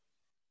to.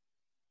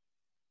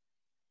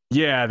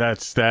 Yeah,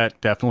 that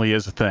definitely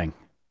is a thing.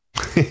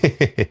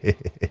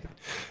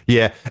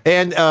 Yeah,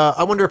 and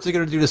I wonder if they're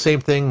going to do the same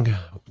thing.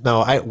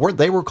 No,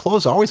 they were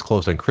closed, always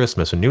closed on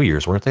Christmas and New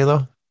Year's, weren't they?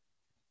 Though.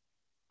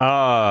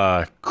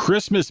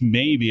 Christmas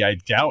maybe. I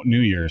doubt New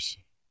Year's.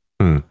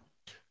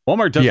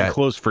 Walmart doesn't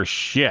close for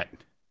shit.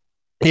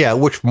 Yeah,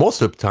 which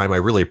most of the time I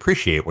really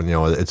appreciate when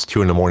it's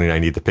 2 a.m. I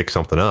need to pick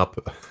something up.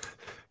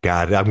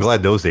 God, I'm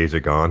glad those days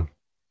are gone.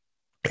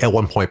 At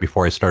one point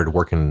before I started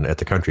working at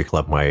the country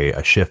club, my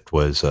shift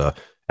was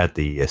at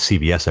the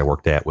CVS I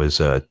worked at was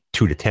 2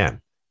 to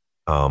 10,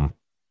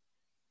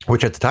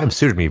 which at the time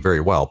suited me very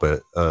well,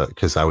 but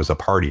because I was a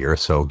partier,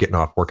 so getting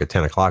off work at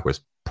 10 o'clock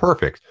was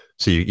perfect.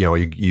 So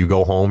you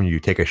go home, you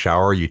take a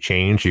shower, you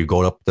change, you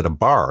go up to the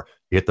bar.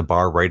 You hit the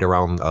bar right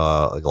around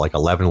like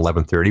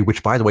 11:30,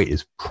 which by the way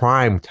is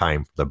prime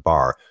time for the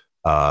bar.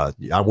 I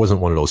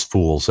wasn't one of those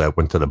fools that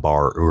went to the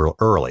bar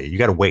early. You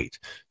got to wait.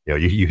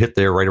 You hit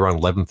there right around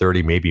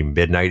 11:30, maybe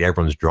midnight.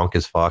 Everyone's drunk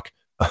as fuck.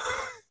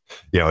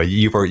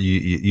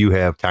 You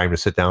have time to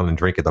sit down and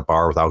drink at the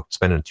bar without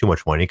spending too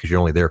much money because you're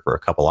only there for a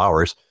couple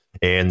hours,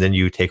 and then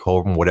you take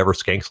home whatever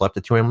skanks left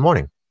at 2 a.m. in the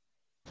morning.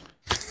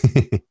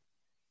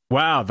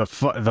 Wow, the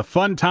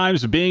fun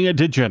times of being a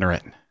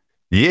degenerate.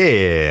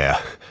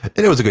 Yeah,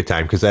 and it was a good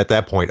time because at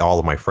that point, all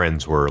of my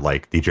friends were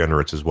like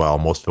degenerates as well.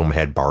 Most of them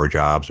had bar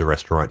jobs or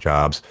restaurant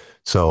jobs,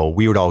 so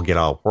we would all get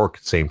out of work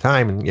at the same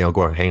time and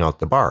go and hang out at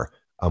the bar.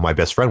 My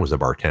best friend was a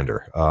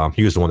bartender.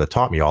 He was the one that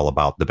taught me all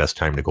about the best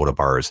time to go to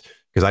bars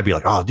because I'd be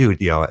like, "Oh, dude,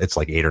 it's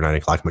like 8 or 9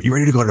 o'clock. But you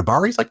ready to go to the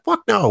bar?" He's like,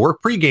 "Fuck no, we're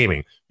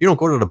pre-gaming. You don't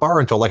go to the bar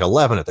until like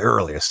 11 at the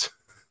earliest."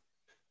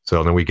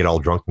 So then we get all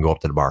drunk and go up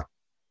to the bar.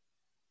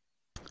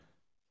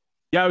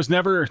 Yeah, I was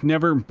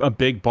never a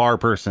big bar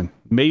person.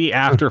 Maybe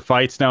after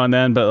fights now and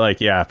then, but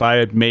like, yeah, if I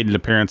had made an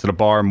appearance at a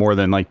bar more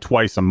than like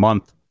twice a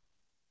month,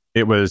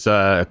 it was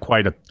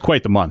quite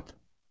the month.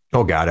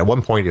 Oh God! At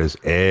one point, it was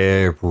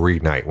every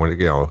night when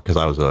because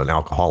I was an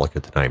alcoholic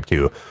at the time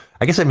too.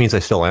 I guess that means I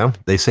still am.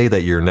 They say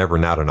that you're never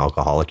not an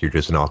alcoholic; you're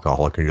just an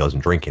alcoholic who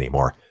doesn't drink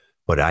anymore.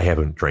 But I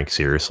haven't drank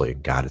seriously.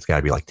 God, it's got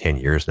to be like 10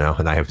 years now,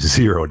 and I have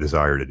zero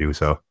desire to do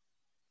so.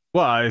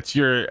 Well, it's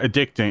your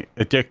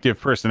addictive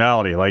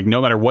personality. Like,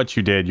 no matter what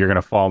you did, you're going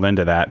to fall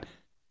into that.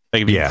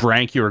 Like, if you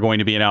drank, you were going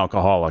to be an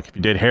alcoholic. If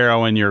you did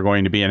heroin, you're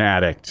going to be an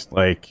addict.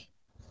 Like,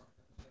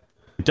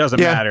 it doesn't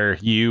matter.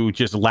 You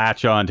just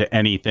latch on to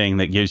anything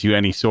that gives you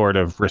any sort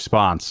of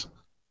response.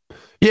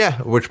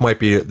 Yeah, which might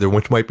be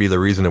the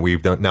reason that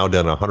we've now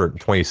done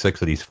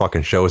 126 of these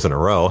fucking shows in a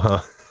row, huh?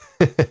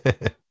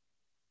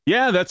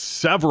 Yeah, that's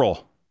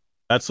several.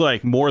 That's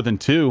like more than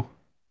 2.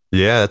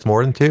 Yeah, that's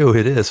more than 2.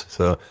 It is.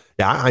 So,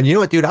 yeah, and you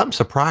know what, dude? I'm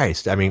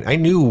surprised. I mean, I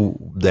knew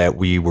that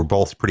we were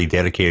both pretty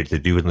dedicated to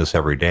doing this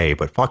every day,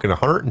 but fucking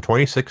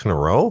 126 in a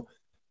row?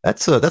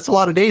 That's a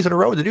lot of days in a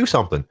row to do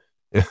something.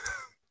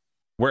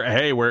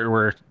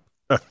 We're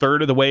a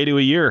third of the way to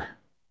a year.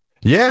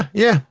 Yeah.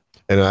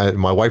 And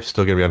my wife's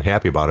still going to be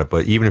unhappy about it,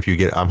 but even if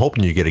I'm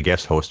hoping you get a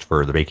guest host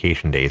for the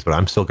vacation days, but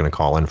I'm still going to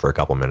call in for a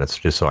couple minutes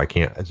just so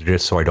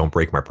I don't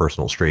break my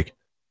personal streak.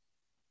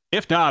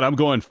 If not, I'm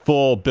going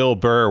full Bill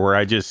Burr where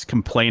I just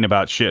complain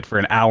about shit for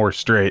an hour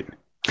straight.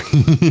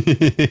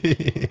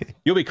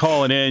 You'll be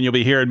calling in. You'll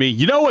be hearing me.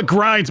 You know what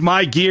grinds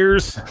my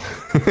gears?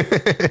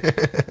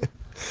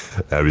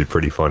 That'd be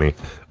pretty funny.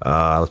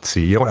 Let's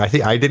see. You know what? I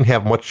think I didn't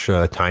have much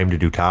time to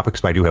do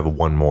topics, but I do have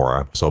one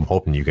more. So I'm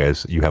hoping you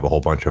have a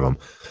whole bunch of them.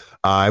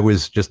 I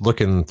was just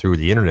looking through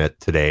the internet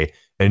today.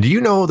 And do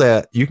you know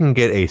that you can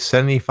get a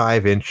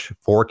 75-inch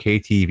 4K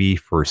TV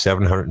for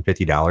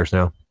 $750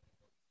 now?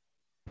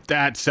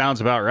 That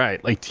sounds about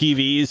right. Like,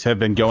 TVs have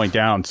been going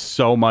down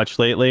so much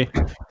lately.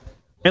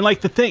 And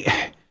like this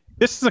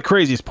is the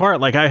craziest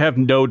part. Like, I have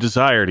no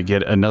desire to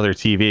get another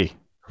TV.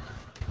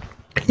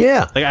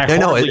 Yeah. Like, I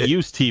hardly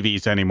use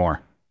TVs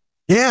anymore.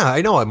 Yeah,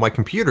 I know. My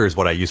computer is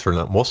what I use for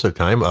most of the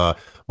time.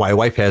 My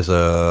wife has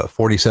a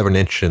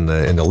 47-inch in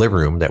the living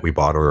room that we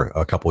bought her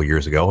a couple of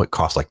years ago. It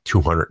cost like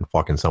 $200 and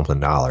fucking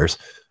something.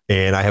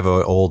 And I have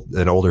an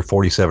older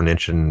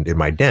 47-inch in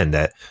my den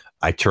that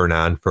I turn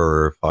on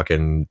for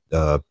fucking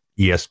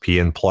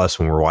ESPN Plus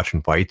when we're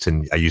watching fights,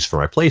 and I use for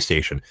my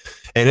PlayStation.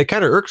 And it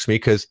kind of irks me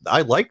because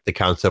I like the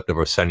concept of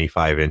a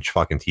 75-inch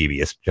fucking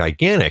TV. It's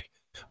gigantic,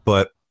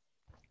 but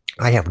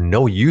I have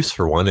no use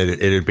for one.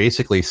 It'd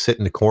basically sit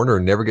in the corner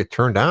and never get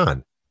turned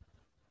on.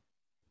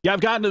 Yeah,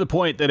 I've gotten to the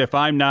point that if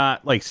I'm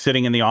not like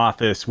sitting in the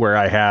office where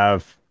I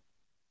have,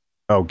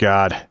 oh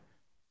God.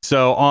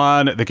 So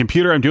on the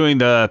computer I'm doing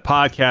the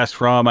podcast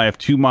from, I have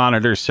 2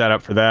 monitors set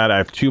up for that. I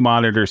have 2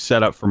 monitors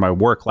set up for my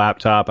work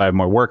laptop. I have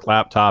my work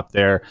laptop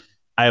there.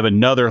 I have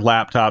another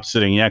laptop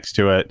sitting next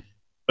to it.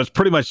 It's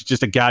pretty much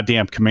just a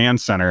goddamn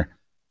command center.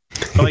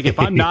 But like if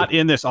I'm not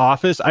in this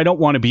office, I don't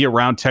want to be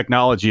around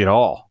technology at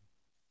all.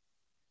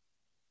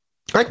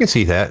 I can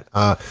see that.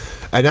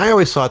 And I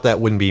always thought that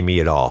wouldn't be me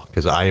at all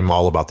because I am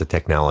all about the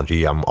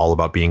technology. I'm all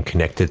about being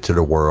connected to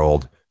the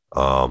world.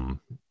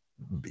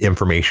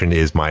 Information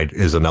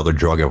is another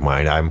drug of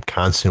mine. I'm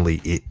constantly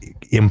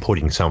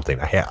inputting something.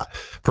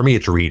 For me,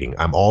 it's reading.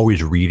 I'm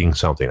always reading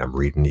something. I'm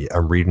reading the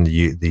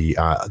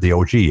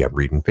OG. I'm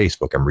reading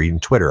Facebook. I'm reading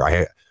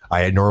Twitter.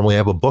 I normally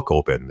have a book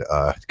open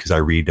because I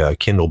read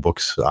Kindle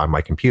books on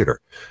my computer.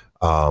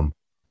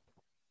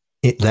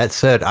 That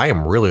said, I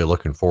am really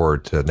looking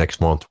forward to next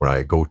month when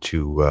I go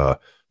to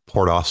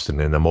Port Austin,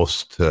 and the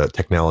most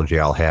technology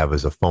I'll have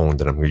is a phone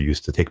that I'm going to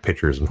use to take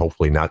pictures and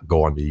hopefully not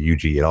go on the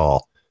UG at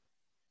all,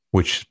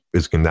 which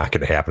is not going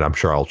to happen. I'm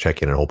sure I'll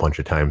check in a whole bunch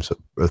of times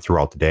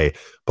throughout the day,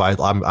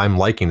 but I'm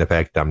liking the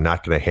fact that I'm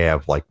not going to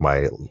have like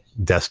my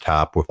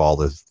desktop with all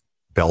the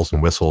bells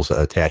and whistles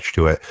attached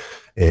to it,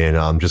 and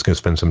I'm just going to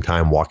spend some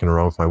time walking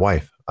around with my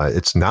wife.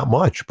 It's not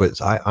much, but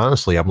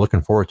honestly, I'm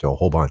looking forward to a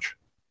whole bunch.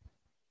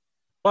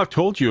 Well, I've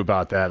told you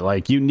about that.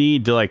 Like, you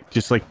need to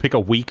just pick a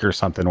week or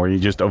something where you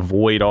just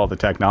avoid all the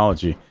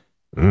technology.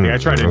 I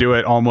try to do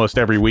it almost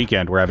every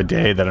weekend where I have a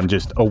day that I'm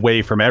just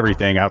away from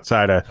everything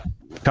outside of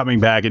coming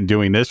back and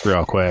doing this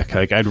real quick.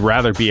 Like, I'd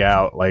rather be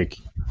out, like,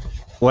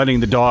 letting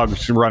the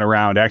dogs run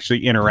around,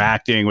 actually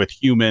interacting with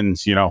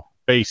humans,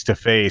 face to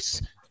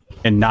face,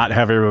 and not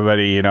have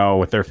everybody,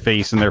 with their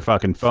face in their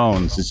fucking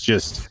phones. It's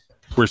just,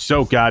 we're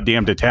so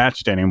goddamn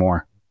detached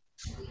anymore.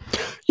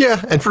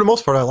 Yeah, and for the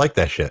most part, I like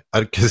that shit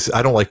because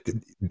I don't like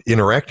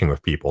interacting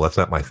with people. That's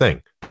not my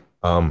thing.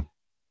 And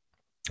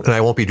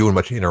I won't be doing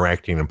much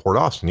interacting in Port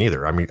Austin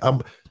either. I mean,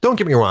 don't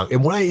get me wrong.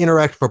 And when I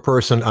interact with a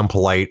person, I'm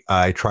polite.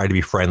 I try to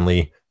be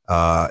friendly.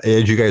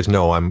 As you guys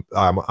know, I'm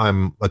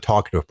a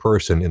talkative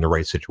person in the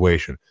right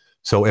situation.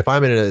 So if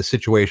I'm in a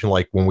situation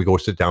like when we go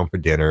sit down for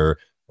dinner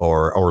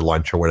or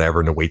lunch or whatever,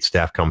 and the wait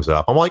staff comes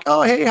up, I'm like,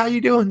 oh, hey, how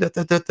you doing? Da,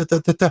 da, da, da, da,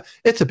 da, da.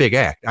 It's a big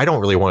act. I don't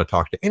really want to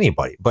talk to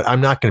anybody, but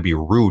I'm not going to be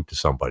rude to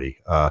somebody.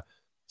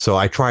 So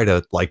I try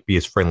to be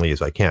as friendly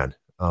as I can.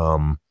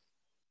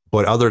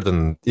 But other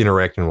than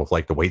interacting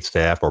with the wait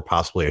staff or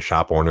possibly a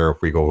shop owner,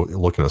 if we go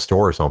look in a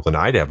store or something,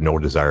 I'd have no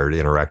desire to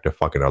interact with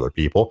fucking other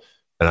people.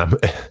 And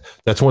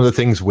that's one of the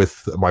things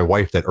with my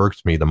wife that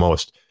irks me the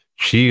most.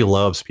 She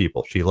loves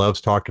people. She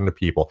loves talking to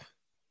people.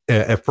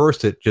 At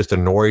first, it just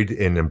annoyed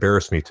and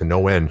embarrassed me to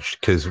no end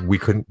because we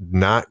could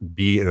not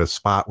be in a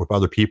spot with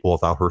other people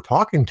without her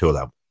talking to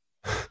them.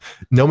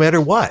 No matter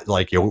what,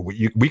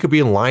 we could be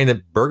in line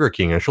at Burger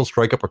King and she'll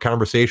strike up a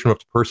conversation with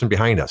the person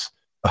behind us.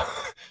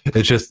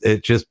 It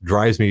just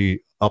drives me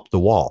up the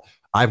wall.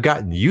 I've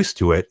gotten used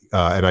to it,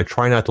 and I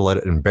try not to let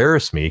it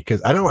embarrass me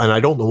because I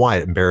don't know why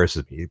it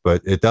embarrasses me,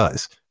 but it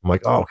does. I'm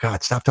like, oh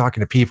God, stop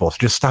talking to people.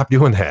 Just stop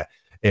doing that.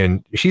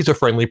 And she's a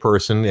friendly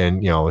person,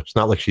 and it's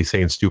not like she's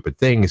saying stupid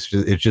things.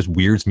 It just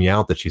weirds me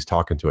out that she's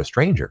talking to a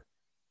stranger.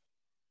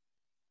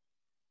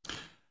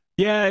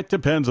 Yeah, it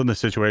depends on the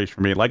situation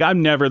for me. Like,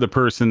 I'm never the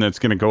person that's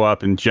going to go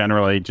up and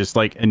generally just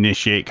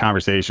initiate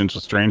conversations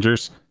with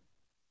strangers.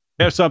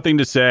 They have something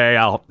to say,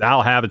 I'll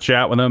have a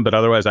chat with them, but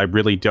otherwise I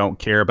really don't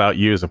care about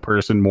you as a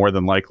person more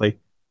than likely.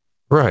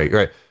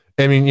 Right.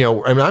 I mean,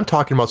 I'm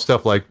talking about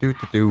stuff like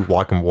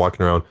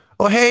walking around.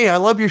 Oh, hey, I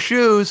love your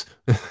shoes.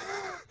 I'm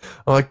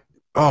like,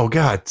 oh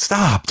God,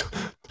 stop.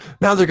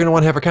 Now they're going to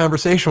want to have a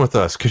conversation with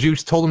us because you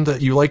told them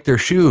that you like their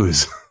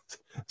shoes.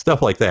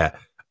 Stuff like that.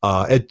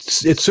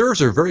 It serves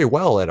her very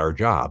well at our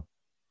job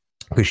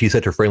because she's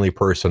such a friendly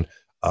person.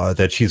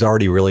 That she's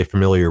already really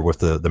familiar with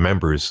the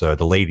members,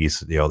 the ladies,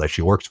 that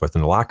she works with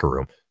in the locker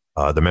room,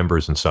 the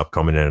members and stuff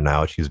coming in and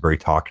out. She's very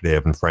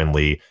talkative and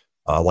friendly.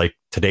 Like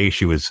today,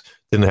 she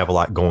didn't have a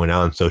lot going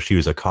on, so she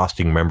was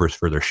accosting members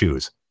for their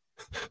shoes.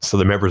 So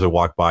the members would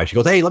walk by. She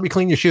goes, "Hey, let me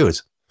clean your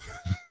shoes."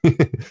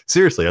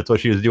 Seriously, that's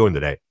what she was doing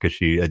today because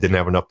she didn't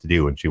have enough to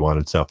do and she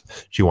wanted stuff.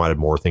 She wanted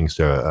more things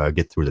to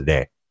get through the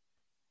day.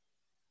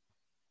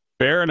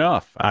 Fair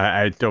enough.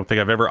 I don't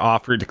think I've ever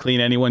offered to clean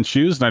anyone's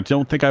shoes, and I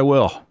don't think I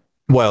will.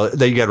 Well,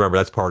 you got to remember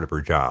that's part of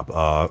her job.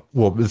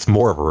 Well, it's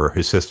more of her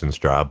assistant's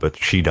job, but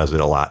she does it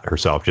a lot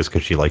herself just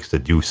because she likes to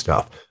do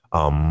stuff.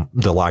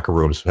 The locker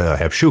rooms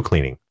have shoe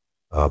cleaning,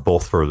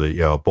 both for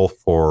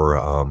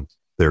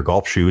their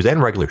golf shoes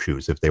and regular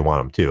shoes if they want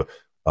them too.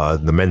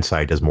 The men's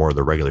side does more of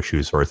the regular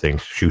shoes sort of thing,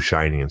 shoe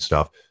shining and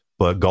stuff.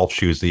 But golf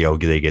shoes,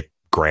 they get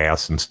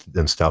grass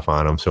and stuff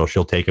on them. So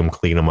she'll take them,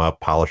 clean them up,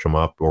 polish them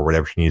up, or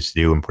whatever she needs to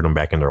do, and put them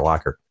back in their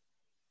locker.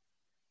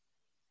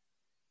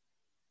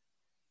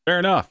 Fair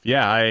enough.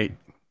 Yeah,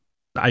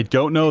 I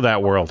don't know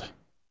that world.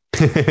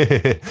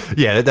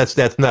 Yeah,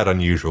 that's not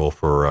unusual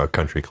for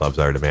country clubs,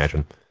 I would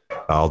imagine.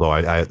 Although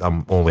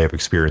I'm only have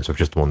experience of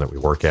just the one that we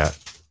work at.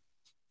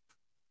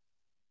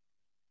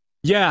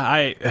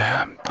 Yeah,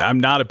 I'm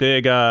not a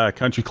big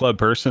country club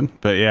person,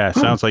 but yeah, it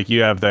sounds like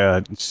you have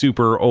the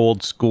super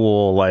old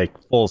school, like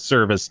full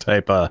service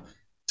type of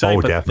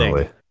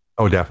definitely. thing.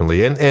 Oh,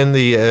 definitely. And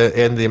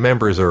the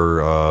members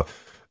are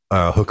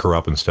hook her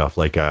up and stuff.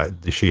 Like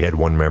she had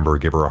one member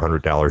give her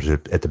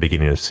 $100 at the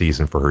beginning of the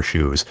season for her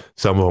shoes.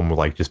 Some of them will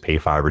like just pay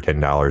 $5 or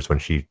 $10 when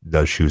she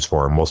does shoes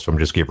for them. Most of them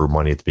just give her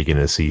money at the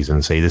beginning of the season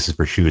and say this is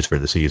for shoes for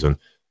the season.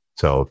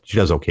 So she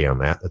does okay on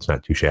that. That's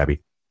not too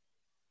shabby.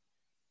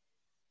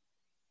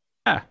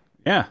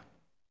 Yeah.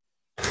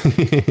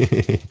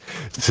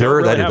 Sir,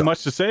 don't really have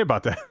much to say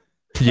about that.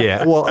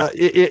 Yeah, well,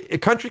 a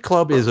country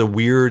club is a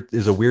weird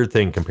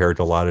thing compared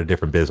to a lot of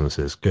different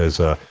businesses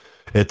because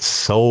it's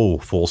so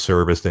full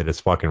service that it's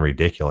fucking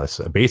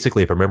ridiculous.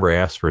 Basically, if a member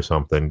asks for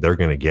something, they're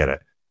going to get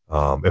it.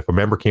 If a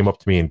member came up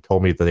to me and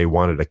told me that they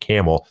wanted a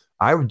camel,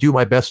 I would do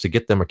my best to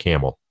get them a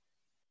camel.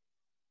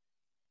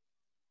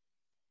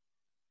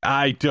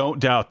 I don't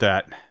doubt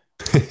that.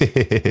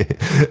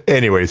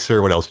 Anyway,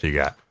 sir, what else do you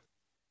got?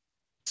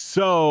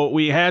 So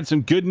we had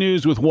some good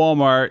news with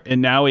Walmart,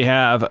 and now we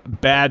have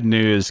bad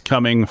news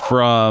coming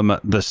from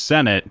the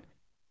Senate.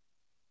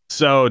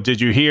 So did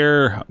you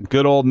hear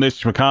good old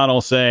Mitch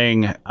McConnell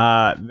saying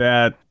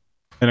that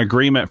an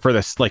agreement for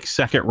this like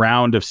second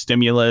round of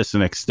stimulus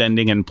and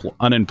extending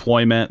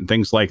unemployment and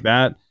things like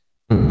that?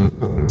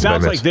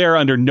 Sounds like they're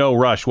under no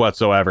rush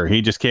whatsoever.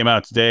 He just came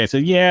out today and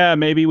said, yeah,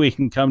 maybe we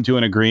can come to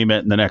an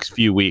agreement in the next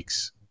few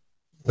weeks.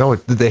 No,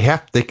 they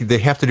have to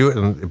do it.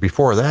 And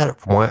before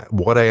that, from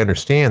what I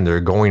understand,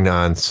 they're going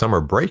on summer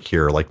break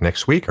here, like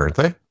next week, aren't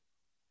they?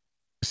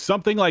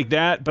 Something like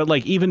that. But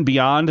like even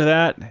beyond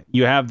that,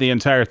 you have the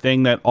entire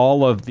thing that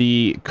all of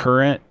the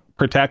current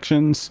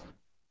protections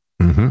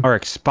are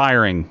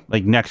expiring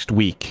like next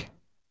week.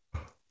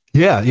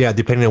 Yeah,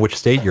 depending on which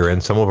state you're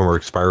in. Some of them are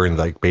expiring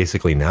like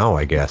basically now,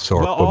 I guess.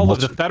 Or all of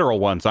the federal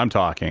ones I'm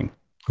talking.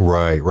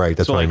 Right.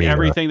 That's so what like I mean.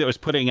 Everything that was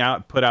put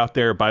out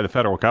there by the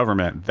federal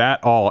government,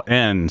 that all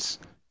ends.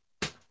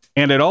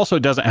 And it also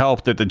doesn't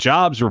help that the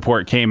jobs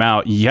report came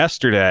out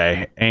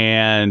yesterday,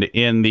 and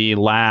in the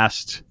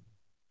last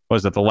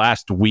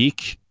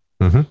week,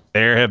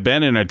 there have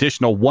been an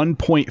additional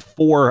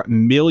 1.4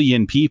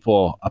 million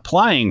people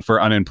applying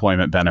for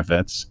unemployment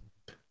benefits.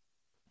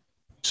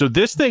 So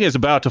this thing is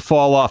about to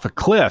fall off a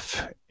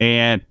cliff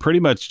and pretty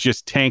much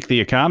just tank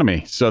the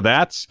economy. So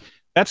that's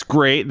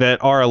great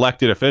that our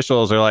elected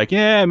officials are like,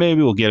 yeah,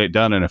 maybe we'll get it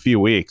done in a few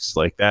weeks.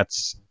 Like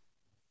that's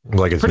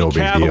like it's pretty no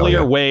big cavalier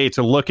deal, way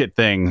to look at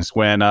things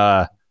when,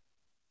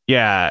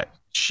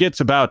 shit's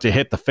about to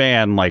hit the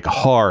fan like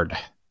hard.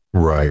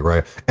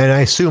 Right. And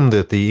I assume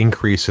that the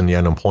increase in the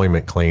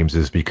unemployment claims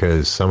is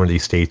because some of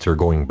these states are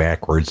going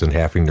backwards and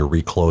having to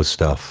reclose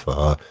stuff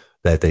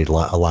that they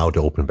allowed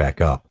to open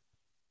back up.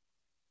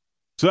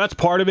 So that's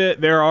part of it.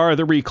 There are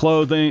the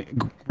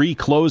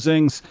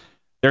reclosings.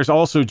 There's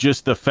also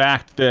just the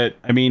fact that,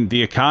 I mean,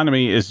 the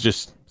economy is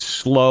just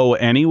slow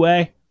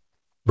anyway.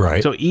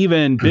 Right. So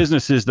even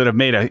businesses that have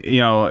made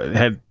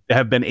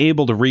have been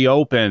able to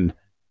reopen,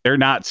 they're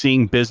not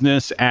seeing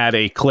business at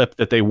a clip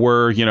that they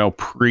were,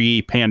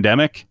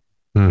 pre-pandemic.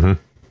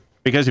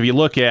 Because if you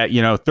look at,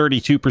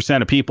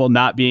 32% of people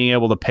not being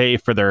able to pay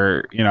for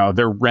their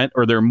rent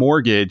or their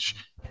mortgage,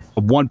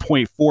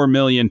 1.4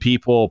 million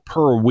people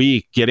per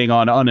week getting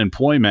on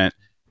unemployment.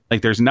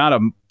 Like there's not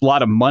a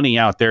lot of money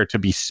out there to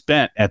be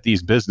spent at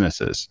these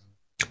businesses.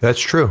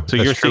 That's true. So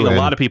you're seeing a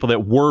lot of people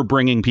that were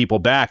bringing people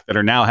back that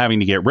are now having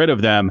to get rid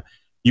of them.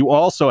 You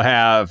also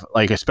have,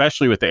 like,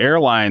 especially with the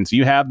airlines,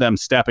 you have them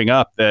stepping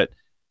up that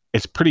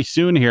it's pretty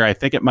soon here. I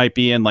think it might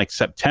be in like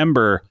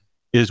September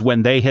is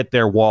when they hit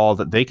their wall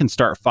that they can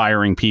start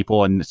firing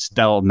people and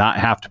still not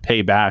have to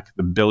pay back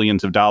the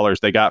billions of dollars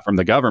they got from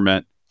the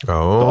government. Oh,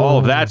 so all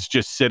of that's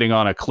just sitting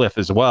on a cliff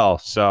as well.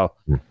 So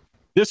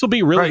this will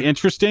be really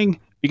interesting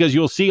because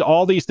you'll see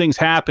all these things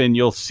happen.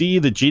 You'll see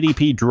the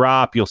GDP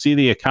drop. You'll see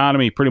the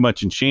economy pretty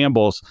much in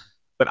shambles.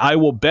 But I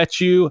will bet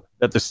you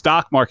that the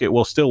stock market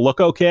will still look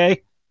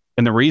okay.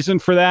 And the reason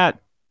for that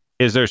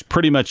is there's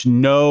pretty much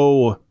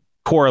no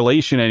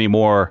correlation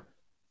anymore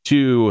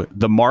to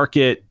the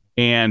market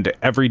and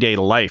everyday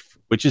life,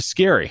 which is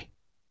scary.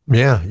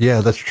 Yeah,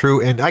 that's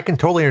true. And I can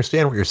totally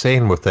understand what you're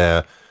saying with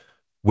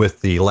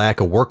the lack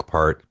of work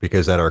part,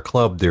 because at our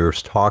club,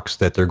 there's talks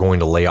that they're going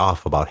to lay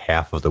off about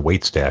half of the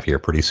wait staff here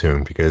pretty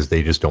soon because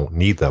they just don't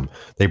need them.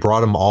 They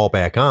brought them all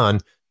back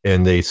on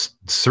and they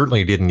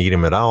certainly didn't need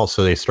them at all.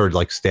 So they started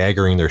like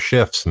staggering their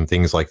shifts and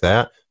things like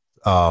that.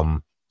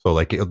 So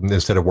like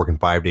instead of working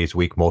 5 days a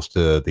week, most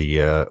of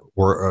the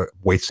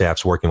wait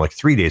staff's working like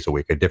 3 days a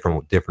week at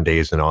different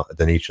days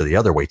than each of the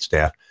other wait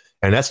staff.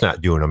 and that's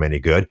not doing them any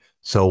good.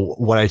 So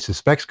what I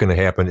suspect is going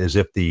to happen is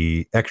if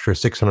the extra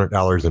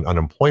 $600 in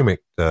unemployment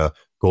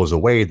goes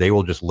away, they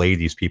will just lay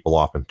these people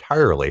off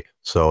entirely,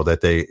 so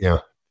that they,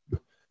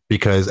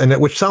 because, and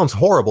which sounds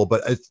horrible,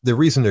 but the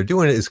reason they're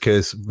doing it is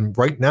because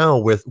right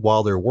now,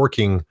 while they're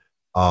working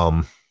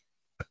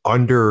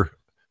under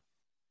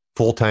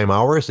full-time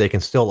hours, they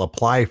can still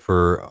apply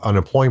for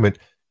unemployment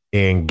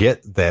and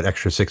get that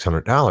extra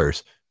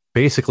 $600.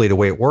 Basically, the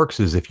way it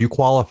works is if you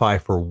qualify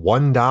for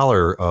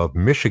 $1 of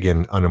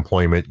Michigan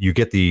unemployment, you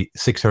get the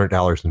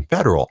 $600 in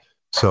federal.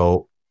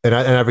 So, and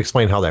I've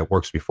explained how that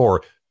works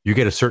before. You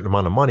get a certain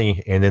amount of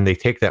money, and then they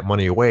take that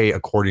money away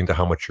according to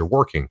how much you're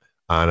working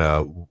on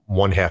a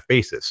 1/2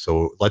 basis.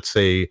 So let's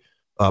say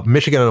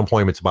Michigan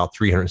unemployment is about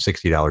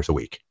 $360 a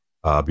week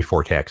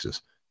before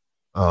taxes.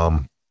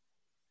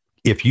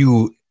 If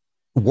you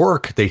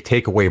work, they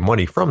take away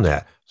money from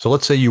that. So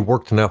let's say you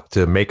worked enough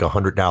to make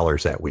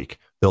 $100 that week.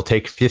 They'll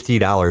take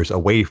 $50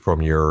 away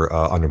from your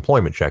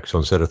unemployment check. So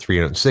instead of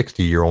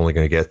 360, you're only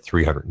going to get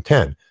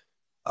 310.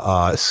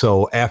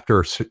 So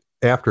after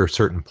a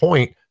certain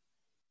point,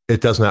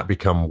 it does not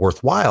become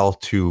worthwhile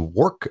to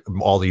work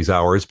all these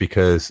hours,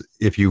 because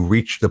if you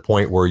reach the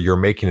point where you're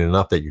making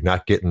enough that you're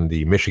not getting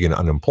the Michigan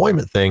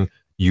unemployment thing,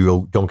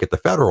 you don't get the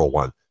federal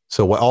one.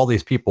 So what all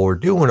these people are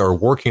doing are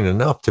working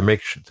enough to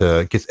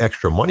get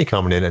extra money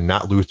coming in and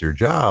not lose their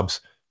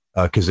jobs.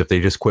 Because if they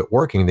just quit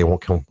working, they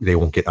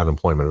won't get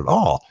unemployment at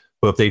all.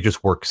 But if they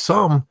just work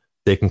some,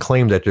 they can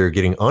claim that they're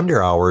getting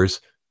under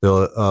hours.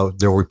 They'll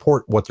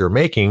report what they're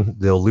making.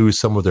 They'll lose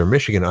some of their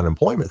Michigan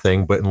unemployment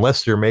thing. But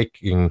unless they're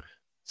making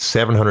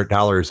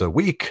 $700 a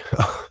week,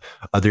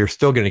 they're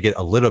still going to get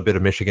a little bit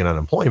of Michigan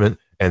unemployment,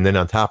 and then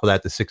on top of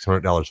that, the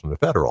 $600 from the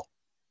federal.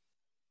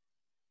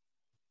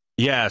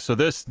 Yeah, so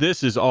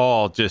this is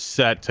all just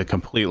set to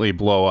completely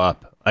blow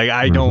up. Like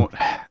I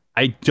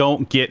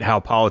don't get how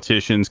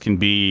politicians can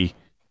be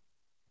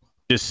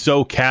just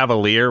so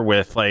cavalier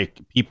with like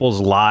people's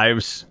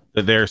lives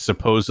that they're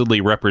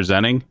supposedly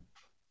representing.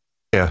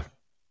 Yeah.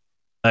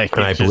 Like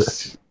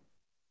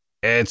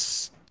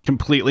it's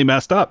completely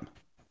messed up.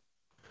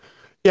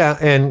 Yeah,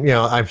 and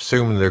I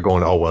assume they're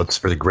going, oh well, it's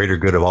for the greater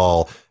good of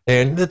all,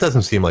 and it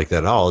doesn't seem like that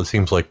at all. It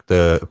seems like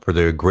for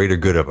the greater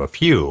good of a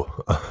few.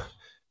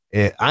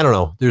 I don't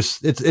know.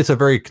 It's a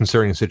very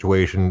concerning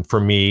situation for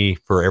me,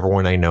 for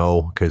everyone I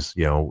know, because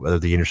the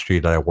industry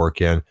that I work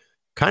in,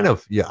 kind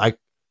of. Yeah,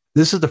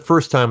 this is the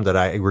first time that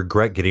I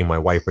regret getting my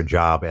wife a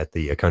job at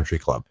the country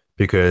club,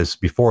 because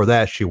before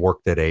that she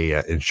worked at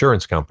a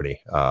insurance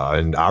company,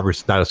 and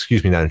obviously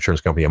not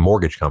insurance company, a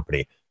mortgage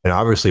company, and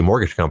obviously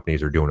mortgage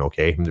companies are doing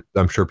okay.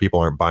 I'm sure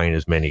people aren't buying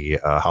as many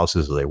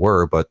houses as they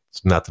were, but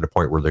it's not to the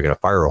point where they're going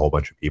to fire a whole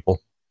bunch of people.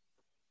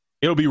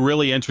 It'll be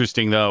really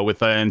interesting, though, with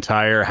the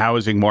entire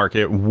housing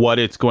market, what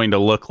it's going to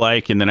look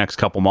like in the next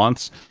couple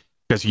months,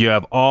 because you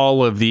have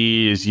all of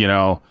these,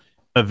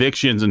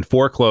 evictions and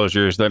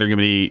foreclosures that are going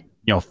to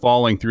be,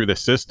 falling through the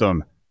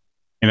system.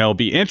 And it'll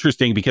be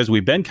interesting because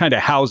we've been kind of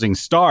housing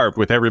starved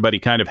with everybody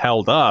kind of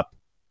held up.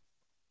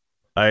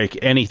 Like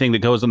anything that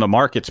goes on the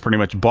market's pretty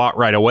much bought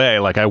right away.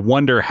 Like I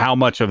wonder how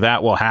much of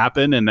that will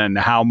happen, and then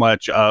how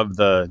much of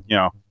the,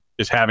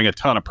 just having a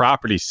ton of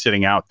properties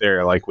sitting out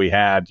there like we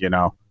had,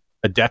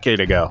 a decade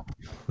ago.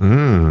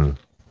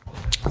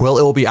 Well,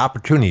 it will be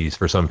opportunities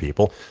for some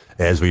people.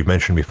 As we've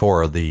mentioned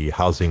before, the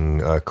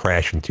housing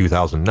crash in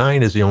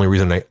 2009 is the only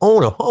reason I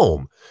own a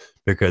home,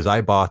 because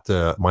I bought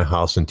my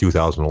house in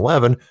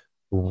 2011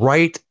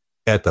 right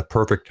at the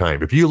perfect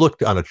time. If you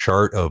looked on a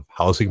chart of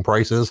housing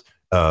prices,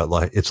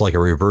 it's like a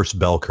reverse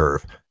bell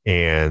curve.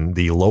 And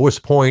the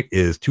lowest point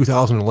is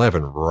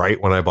 2011,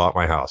 right when I bought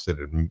my house.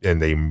 And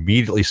they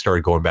immediately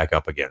started going back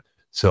up again.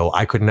 So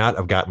I could not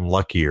have gotten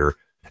luckier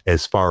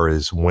as far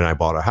as when I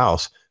bought a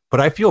house. But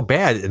I feel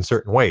bad in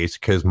certain ways,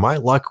 because my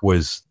luck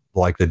was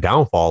like the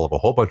downfall of a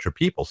whole bunch of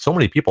people. So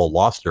many people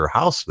lost their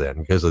house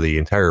then because of the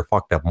entire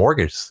fucked up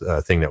mortgage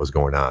thing that was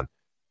going on.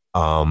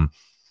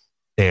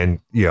 And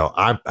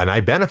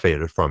I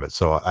benefited from it.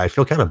 So I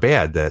feel kind of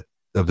bad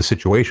of the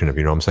situation, if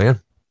you know what I'm saying.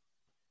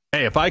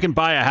 Hey, if I can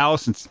buy a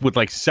house with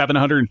like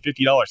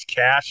 $750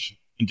 cash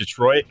in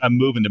Detroit, I'm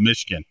moving to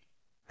Michigan.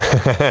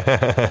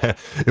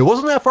 It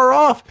wasn't that far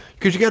off,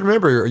 because you got to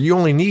remember, you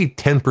only need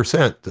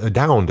 10%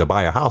 down to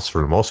buy a house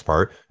for the most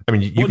part. I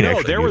mean,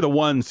 there were the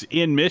ones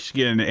in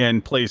Michigan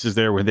and places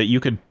there where that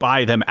you could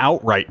buy them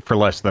outright for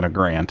less than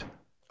 $1,000.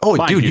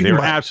 Oh, dude, they were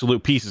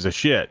absolute pieces of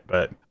shit.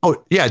 But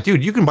yeah,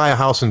 dude, you can buy a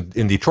house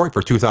in Detroit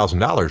for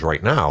 $2,000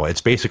 right now.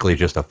 It's basically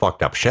just a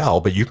fucked up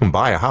shell, but you can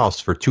buy a house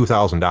for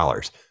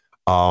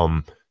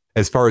 $2,000.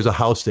 As far as a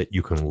house that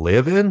you can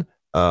live in,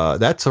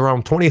 that's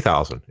around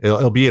 $20,000.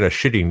 It'll be in a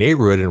shitty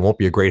neighborhood and it won't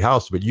be a great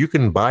house, but you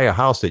can buy a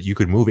house that you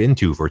could move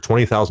into for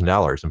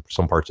 $20,000 in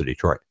some parts of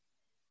Detroit.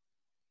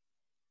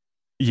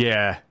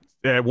 Yeah.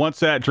 Once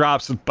that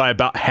drops by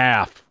about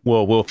half,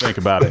 we'll think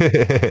about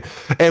it.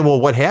 And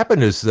what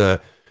happened is,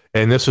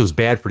 and this was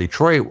bad for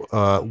Detroit,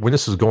 when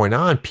this was going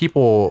on,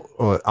 people,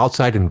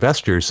 outside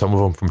investors, some of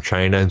them from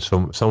China and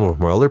some of them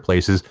from other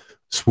places,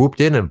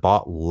 swooped in and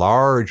bought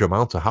large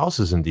amounts of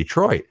houses in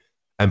Detroit.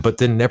 but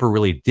then never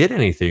really did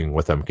anything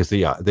with them because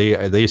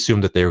they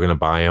assumed that they were going to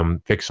buy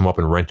them, fix them up,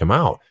 and rent them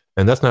out.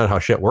 And that's not how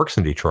shit works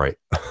in Detroit.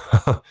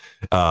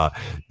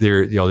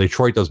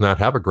 Detroit does not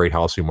have a great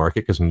housing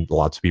market because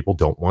lots of people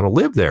don't want to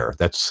live there.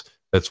 That's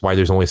why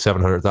there's only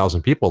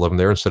 700,000 people living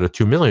there instead of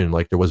 2 million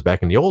like there was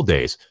back in the old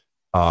days.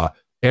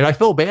 And I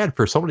feel bad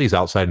for some of these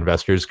outside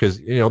investors because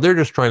they're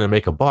just trying to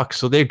make a buck.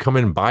 So they'd come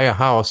in and buy a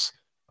house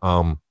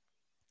and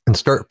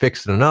start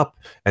fixing it up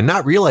and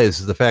not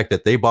realize the fact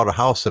that they bought a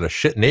house in a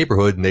shit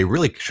neighborhood and they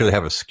really should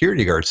have a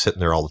security guard sitting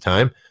there all the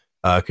time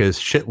because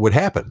shit would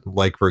happen.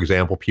 Like, for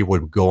example, people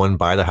would go and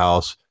buy the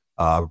house,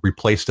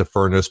 replace the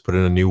furnace, put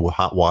in a new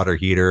hot water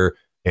heater.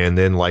 And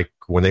then, like,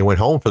 when they went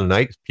home for the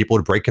night, people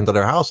would break into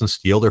their house and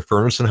steal their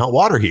furnace and hot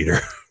water heater.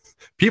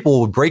 People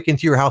would break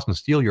into your house and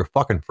steal your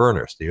fucking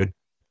furnace, dude.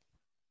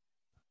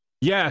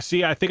 Yeah,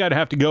 see, I think I'd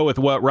have to go with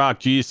what Rock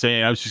G is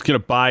saying. I was just going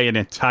to buy an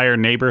entire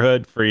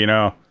neighborhood for,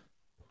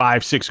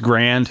 $5-6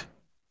 grand.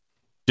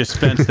 Just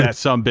fence that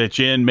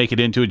sumbitch in, make it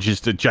into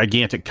just a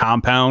gigantic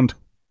compound.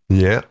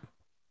 Yeah,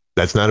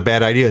 that's not a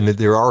bad idea. And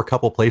there are a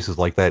couple places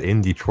like that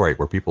in Detroit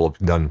where people have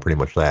done pretty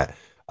much that.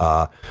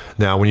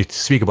 Now, when you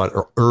speak about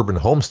urban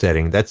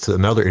homesteading, that's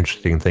another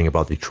interesting thing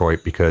about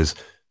Detroit because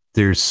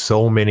there's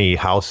so many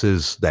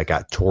houses that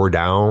got tore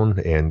down,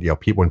 and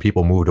when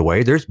people moved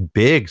away, there's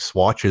big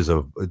swatches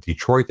of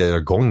Detroit that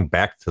are going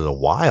back to the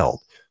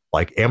wild,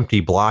 like empty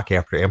block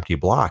after empty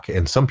block.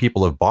 And some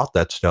people have bought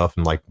that stuff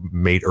and like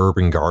made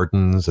urban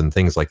gardens and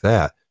things like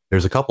that.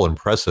 There's a couple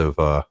impressive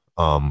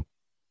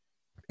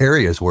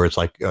areas where it's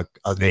like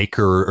an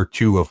acre or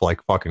two of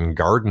like fucking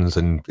gardens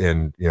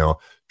and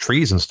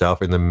trees and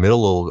stuff in the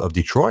middle of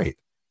Detroit.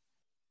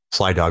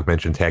 Sly Dog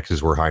mentioned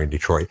taxes were high in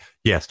Detroit.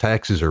 Yes,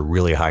 taxes are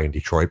really high in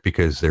Detroit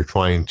because they're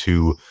trying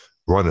to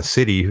run a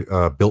city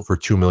built for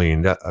 2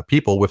 million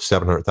people with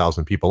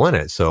 700,000 people in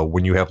it. So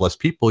when you have less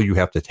people, you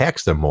have to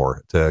tax them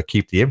more to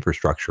keep the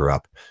infrastructure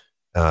up.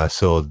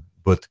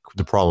 But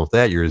the problem with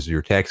that is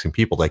you're taxing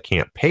people that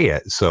can't pay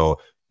it. So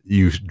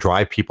you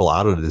drive people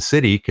out of the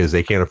city because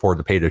they can't afford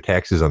to pay their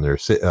taxes on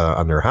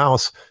their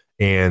house.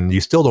 And you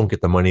still don't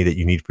get the money that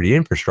you need for the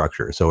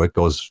infrastructure. So it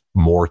goes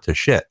more to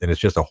shit. And it's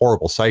just a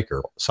horrible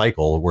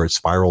cycle where it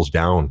spirals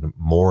down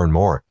more and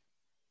more.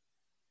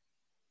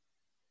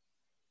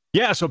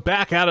 Yeah, so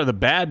back out of the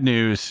bad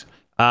news,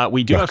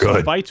 we do have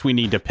some fights we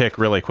need to pick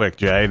really quick,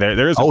 Jay.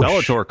 There's a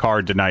Bellator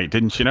card tonight,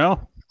 didn't you know?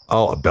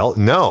 Oh,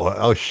 no.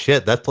 Oh,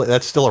 shit.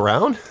 That's still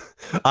around?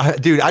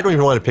 Dude, I don't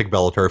even want to pick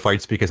Bellator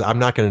fights because I'm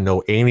not going to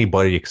know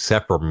anybody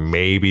except for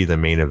maybe the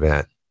main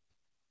event.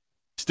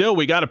 Still,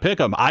 we got to pick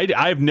them.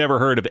 I've never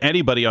heard of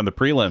anybody on the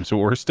prelims, so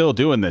we're still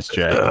doing this,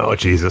 Jay. Oh,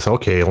 Jesus.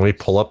 Okay, let me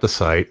pull up the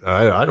site.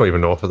 I don't even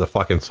know if the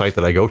fucking site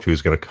that I go to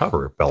is going to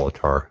cover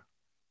Bellator.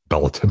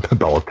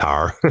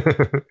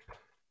 Bellator.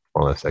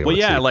 Hold on a second. Well,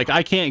 yeah, like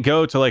I can't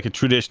go to like a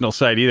traditional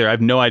site either. I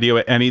have no idea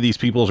what any of these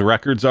people's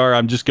records are.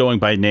 I'm just going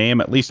by name.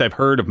 At least I've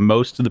heard of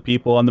most of the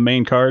people on the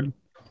main card.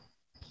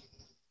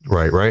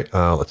 Right.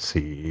 Let's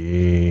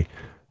see.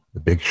 The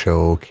Big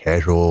Show,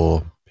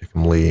 Casual,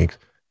 Pick'em Leagues.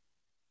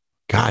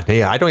 God,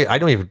 yeah, I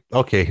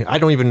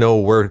don't even know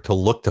where to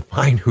look to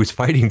find who's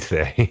fighting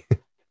today.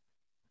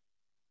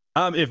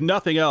 If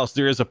nothing else,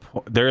 there is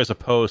a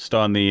post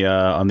on the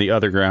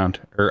OtherGround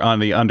or on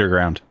the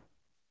Underground.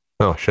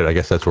 Oh shit! I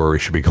guess that's where we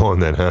should be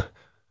going then, huh?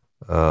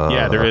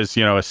 Yeah, there is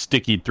a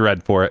sticky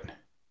thread for it.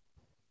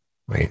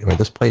 Wait,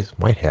 this place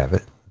might have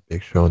it.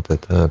 Big Show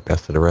that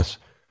best of the rest.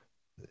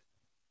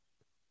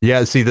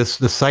 Yeah, see, the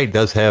site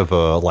does have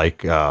a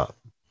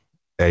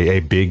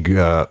big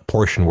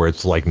portion where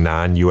it's like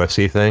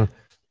non-UFC thing,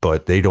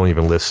 but they don't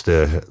even list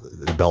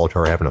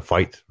Bellator having a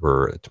fight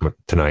for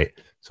tonight.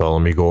 So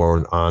let me go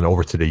on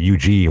over to the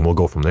UG and we'll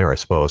go from there, I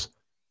suppose.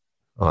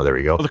 Oh, there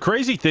we go. Well, the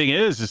crazy thing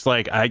is, it's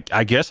like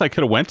I guess I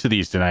could have went to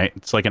these tonight.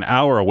 It's like an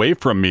hour away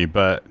from me,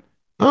 but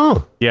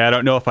yeah, I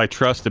don't know if I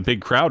trust a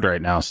big crowd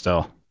right now.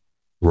 Still,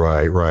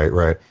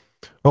 right.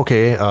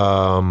 Okay,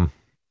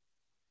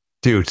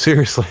 dude,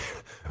 seriously,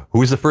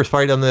 who's the first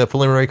fight on the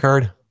preliminary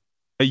card?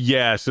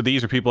 Yeah, so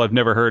these are people I've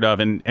never heard of,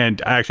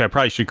 and actually, I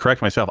probably should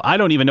correct myself. I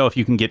don't even know if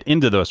you can get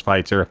into those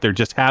fights or if they're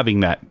just having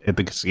that at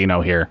the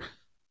casino here.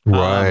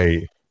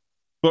 Right.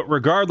 But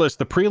regardless,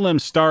 the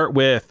prelims start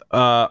with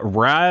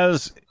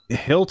Raz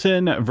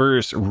Hilton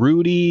versus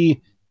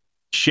Rudy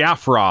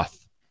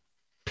Shafroth.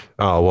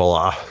 Oh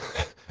well,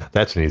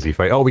 that's an easy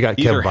fight. Oh, we got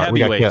Kev.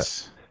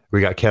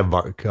 We got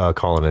Kev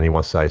calling,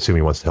 and I assume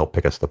he wants to help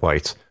pick us the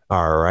fights.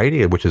 All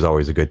righty, which is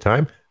always a good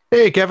time.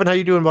 Hey, Kevin, how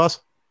you doing, boss?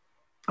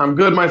 I'm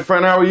good, my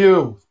friend. How are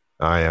you?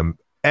 I am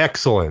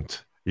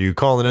excellent. You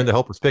calling in to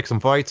help us pick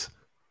some fights?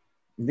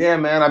 Yeah,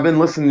 man. I've been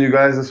listening to you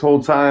guys this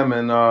whole time,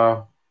 and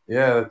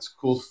yeah, that's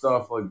cool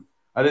stuff. Like,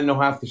 I didn't know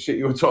half the shit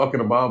you were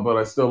talking about, but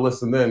I still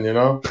listened in,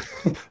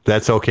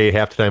 That's okay.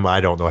 Half the time, I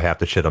don't know half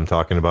the shit I'm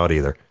talking about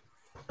either.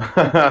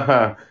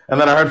 And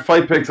then I heard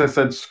fight picks. I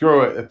said,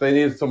 screw it. If they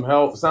need some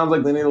help, sounds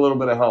like they need a little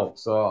bit of help.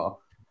 So,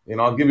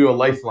 I'll give you a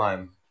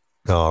lifeline.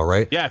 All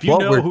right. Yeah, if you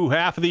know who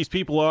half of these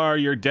people are,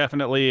 you're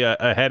definitely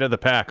ahead of the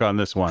pack on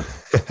this one.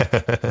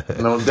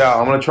 No doubt.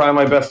 I'm gonna try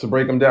my best to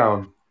break them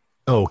down.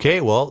 Okay,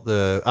 well,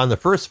 on the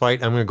first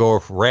fight, I'm going to go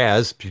with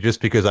Raz,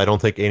 just because I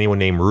don't think anyone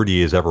named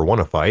Rudy has ever won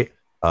a fight.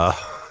 How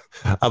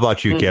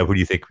about you, Kev? Who do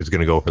you think was going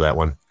to go for that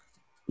one?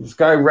 This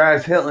guy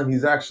Raz Hitler,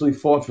 he's actually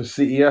fought for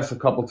CES a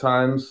couple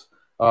times.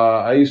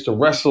 I used to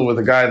wrestle with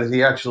a guy that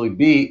he actually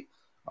beat,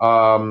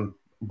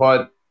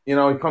 but he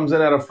comes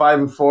in at a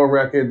 5-4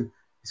 record.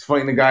 He's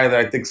fighting a guy that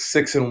I think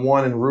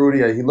 6-1 in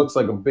Rudy. He looks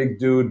like a big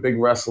dude, big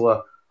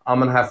wrestler. I'm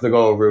gonna have to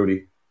go with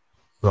Rudy.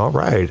 All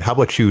right. How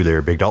about you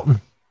there, Big Dalton?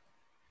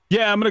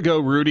 Yeah, I'm gonna go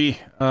Rudy.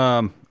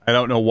 I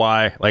don't know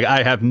why. Like,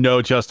 I have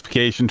no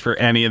justification for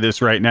any of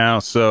this right now.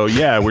 So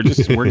yeah, we're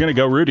gonna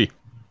go Rudy.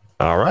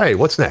 All right.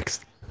 What's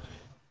next?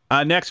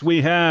 Next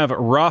we have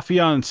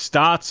Rafion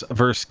Stotts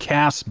versus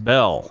Cass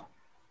Bell.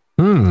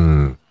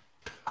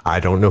 I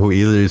don't know who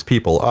either of these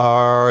people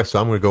are, so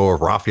I'm going to go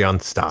with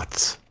Rafion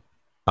Stotts.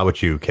 How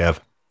about you, Kev?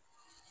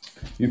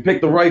 You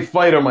picked the right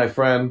fighter, my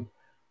friend.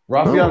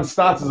 Rafion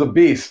Stotts is a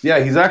beast.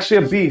 Yeah, he's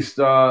actually a beast.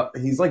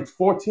 He's like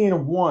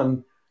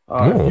 14-1.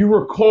 If you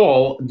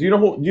recall, do you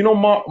know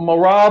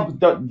Marab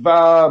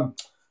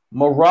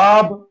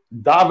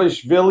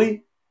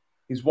Davishvili?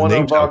 He's one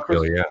of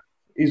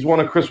he's one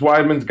of Chris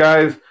Weidman's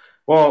guys.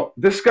 Well,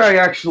 this guy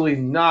actually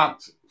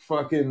knocked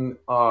fucking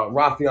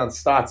Rafion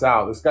Stotts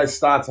out. This guy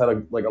Stotts had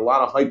a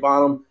lot of hype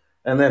on him,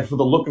 and then for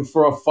the looking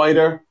for a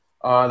fighter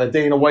that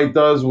Dana White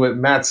does with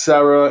Matt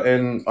Serra,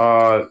 and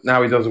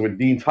now he does it with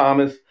Dean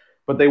Thomas.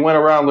 But they went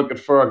around looking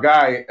for a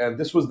guy, and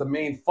this was the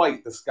main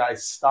fight. This guy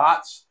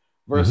Stotts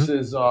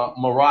versus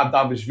Marab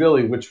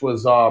Davishvili, which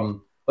was,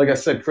 like I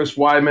said, Chris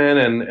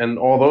Weidman and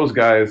all those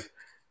guys.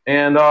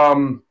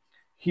 And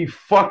he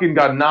fucking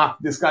got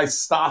knocked. This guy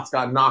Stotts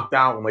got knocked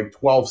out in like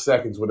 12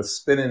 seconds with a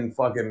spinning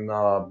fucking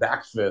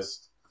back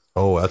fist.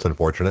 Oh, that's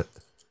unfortunate.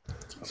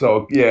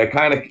 So, yeah,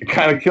 kind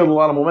of killed a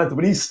lot of momentum.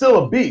 But he's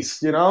still a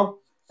beast, And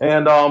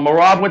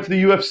Marab went to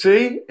the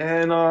UFC,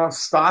 and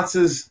Stotts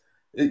is,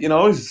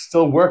 he's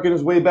still working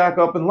his way back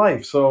up in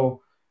life. So,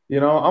 I'm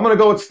going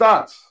to go with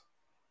Stotts.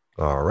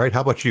 All right.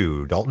 How about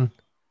you, Dalton?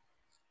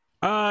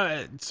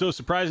 So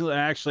surprisingly, I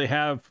actually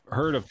have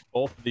heard of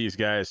both of these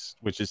guys,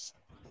 which is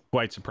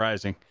quite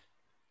surprising.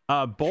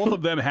 Both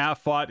of them have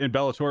fought in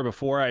Bellator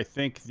before. I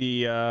think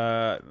the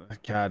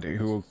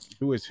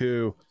who is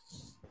who?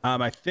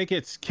 I think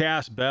it's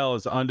Cass Bell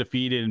is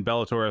undefeated in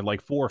Bellator,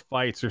 like 4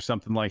 fights or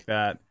something like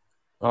that.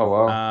 Oh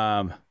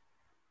wow.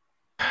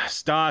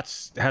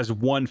 Stotts has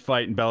 1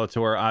 fight in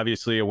Bellator,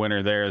 obviously a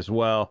winner there as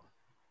well.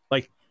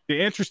 Like, the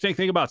interesting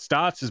thing about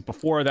Stotts is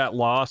before that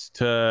loss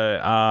to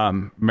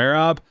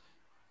Merab,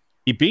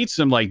 he beats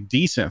some like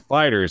decent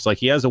fighters. Like,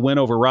 he has a win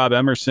over Rob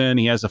Emerson.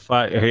 He has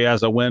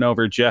a win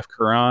over Jeff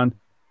Curran.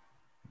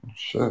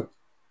 Shit.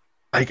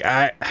 Like,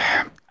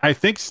 I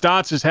think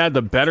Stotts has had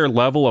the better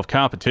level of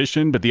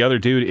competition, but the other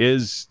dude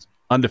is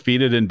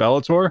undefeated in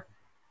Bellator.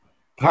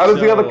 How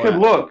does the other kid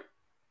look?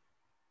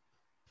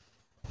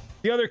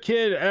 The other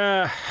kid,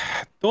 the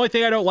only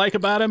thing I don't like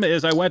about him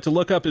is I went to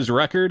look up his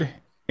record,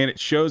 and it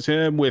shows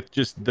him with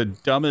just the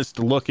dumbest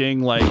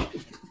looking, like,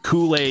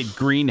 Kool-Aid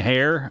green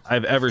hair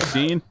I've ever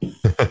seen.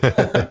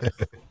 That's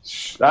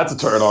a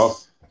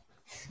turnoff.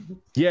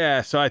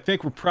 Yeah, so I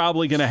think we're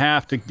probably going to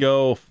have to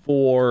go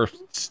for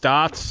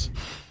Stotts.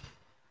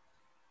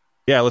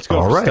 Yeah, let's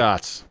go for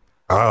Stotts.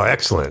 Oh,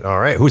 excellent. All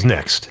right, who's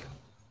next?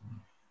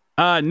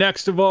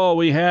 Next of all,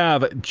 we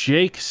have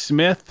Jake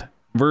Smith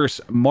versus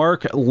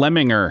Mark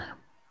Lemminger.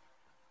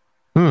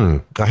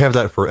 I have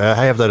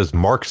that as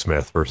Mark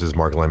Smith versus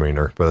Mark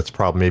Lemminger, but that's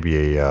probably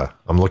maybe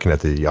I'm looking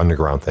at the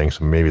underground thing,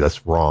 so maybe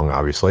that's wrong,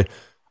 obviously.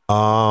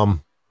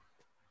 I'm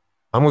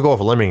gonna go with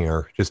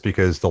Lemminger just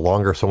because the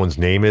longer someone's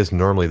name is,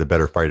 normally the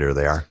better fighter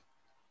they are.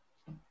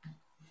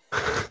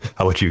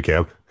 How about you,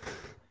 Kev?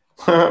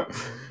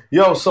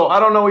 Yo, so I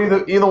don't know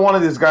either one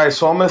of these guys,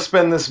 so I'm gonna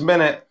spend this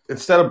minute,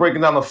 instead of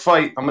breaking down the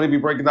fight, I'm gonna be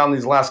breaking down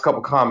these last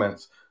couple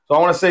comments. So I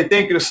want to say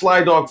thank you to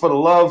Sly Dog for the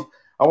love.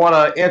 I want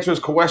to answer his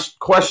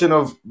question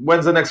of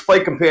when's the next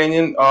fight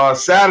companion.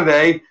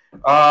 Saturday.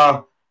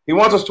 He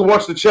wants us to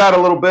watch the chat a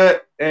little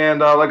bit, and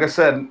like I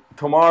said,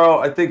 tomorrow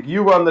I think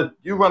you run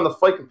the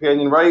fight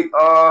companion, right,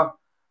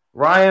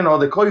 Ryan? Or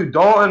they call you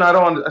Dalton?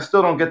 I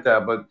still don't get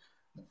that, but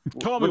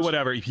call me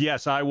whatever.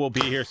 Yes, I will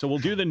be here. So we'll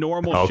do the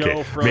normal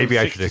show from maybe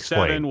 6 I should to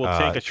explain. 7. We'll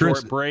take a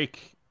short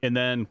break, and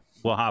then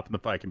we'll hop in the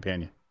fight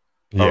companion.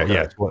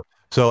 Yeah.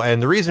 So,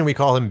 and the reason we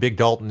call him Big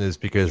Dalton is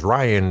because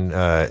Ryan,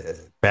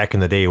 back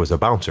in the day, was a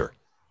bouncer,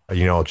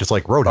 just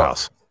like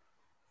Roadhouse.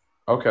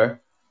 Okay.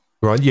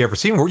 Well, you've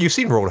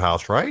seen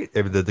Roadhouse, right?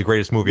 The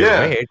greatest movie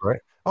ever made,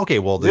 right? Okay,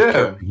 well,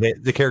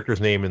 the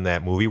character's name in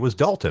that movie was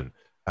Dalton.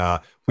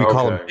 We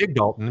call him Big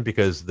Dalton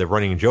because the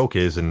running joke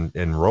is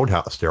in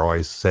Roadhouse, they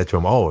always said to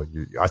him, "Oh,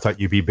 I thought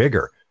you'd be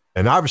bigger."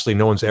 And obviously,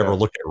 no one's ever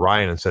looked at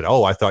Ryan and said,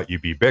 "Oh, I thought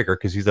you'd be bigger,"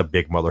 because he's a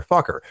big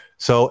motherfucker.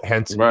 So,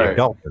 hence, Big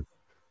Dalton.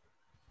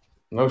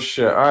 No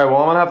shit. All right, well,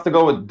 I'm going to have to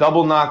go with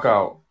double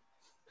knockout.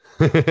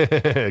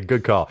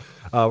 Good call.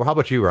 How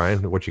about you,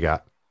 Ryan? What you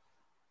got?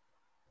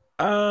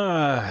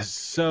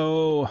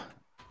 So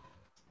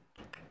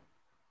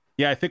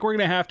yeah, I think we're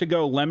gonna have to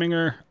go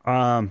Lemminger.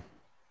 I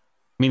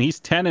mean,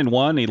 he's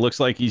 10-1. He looks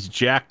like he's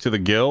jacked to the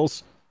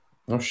gills.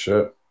 Oh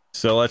shit.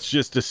 So let's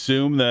just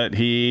assume that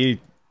he,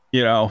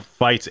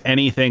 fights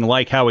anything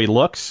like how he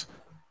looks.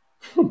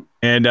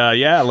 And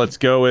yeah, let's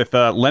go with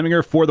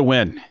Lemminger for the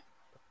win.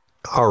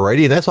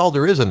 Alrighty, that's all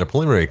there is in the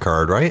preliminary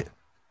card, right?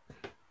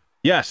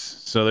 Yes.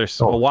 So there's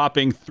a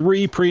whopping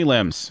 3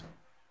 prelims.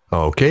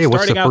 Okay,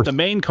 starting out the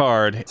main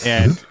card,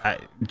 and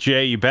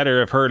Jay, you better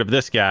have heard of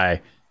this guy.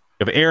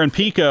 You have Aaron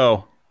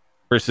Pico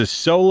versus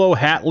Solo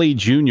Hatley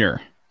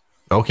Jr.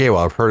 Okay,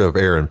 well, I've heard of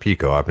Aaron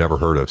Pico. I've never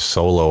heard of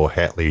Solo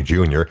Hatley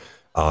Jr.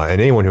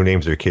 And anyone who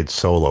names their kid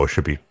Solo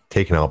should be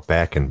taken out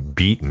back and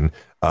beaten.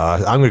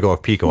 I'm going to go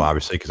with Pico,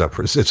 obviously,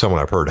 because it's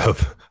someone I've heard of.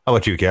 How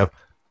about you, Kev?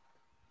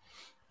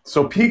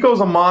 So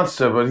Pico's a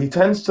monster, but he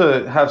tends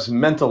to have some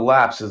mental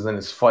lapses in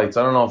his fights.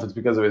 I don't know if it's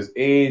because of his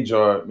age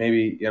or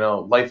maybe,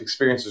 life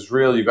experience is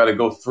real. You got to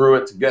go through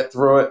it to get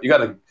through it. You got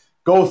to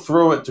go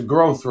through it to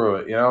grow through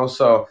it,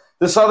 So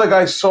this other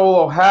guy,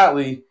 Solo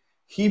Hatley,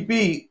 he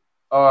beat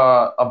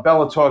a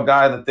Bellator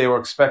guy that they were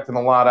expecting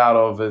a lot out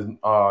of,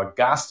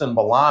 Gaston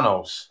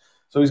Bolanos.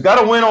 So he's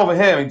got a win over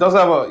him. He does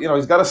have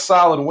he's got a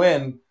solid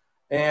win.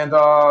 And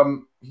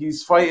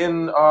he's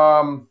fighting...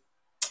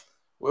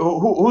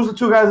 Who's the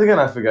 2 guys again?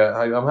 I forget.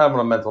 I'm having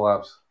a mental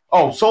lapse.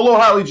 Oh, Solo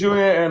Hatley Jr.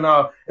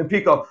 and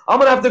Pico. I'm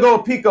gonna have to go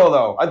with Pico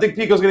though. I think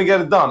Pico's gonna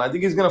get it done. I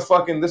think he's gonna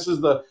fucking. This is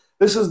the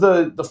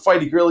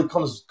fight. He really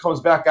comes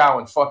back out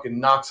and fucking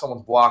knocks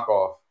someone's block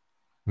off.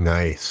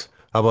 Nice.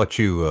 How about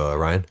you,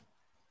 Ryan?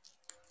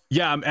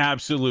 Yeah, I'm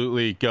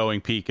absolutely going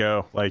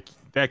Pico. Like,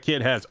 that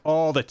kid has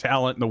all the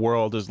talent in the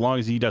world as long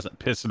as he doesn't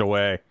piss it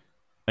away.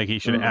 Like, he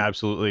should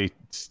absolutely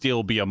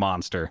still be a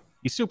monster.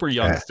 He's super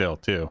young still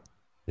too.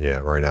 Yeah,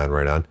 right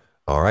on.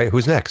 All right,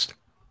 who's next?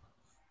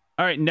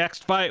 All right,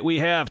 next fight we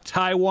have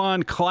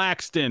Taiwan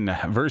Claxton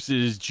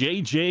versus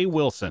J.J.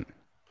 Wilson.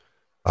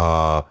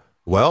 I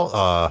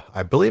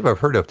believe I've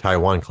heard of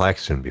Taiwan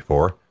Claxton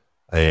before,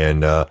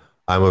 and I'm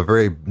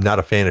not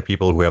a fan of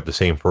people who have the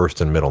same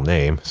first and middle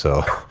name,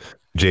 so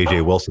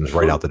J.J. Wilson's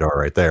right out the door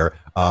right there.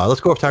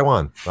 Let's go with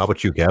Taiwan. How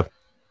about you, Kev?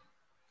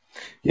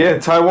 Yeah,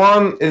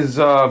 Taiwan is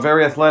a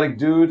very athletic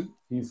dude.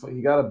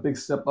 He got a big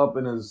step up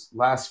in his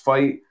last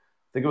fight.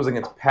 I think it was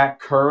against Pat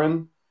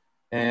Curran,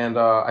 and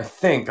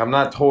I'm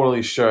not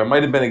totally sure. It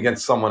might have been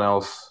against someone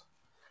else,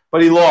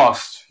 but he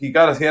lost. He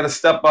had to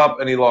step up,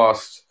 and he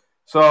lost.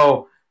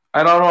 So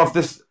I don't know if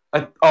this.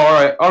 All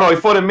right. Oh no, he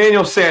fought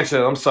Emmanuel Sanchez.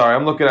 I'm sorry,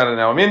 I'm looking at it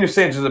now. Emmanuel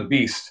Sanchez is a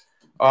beast.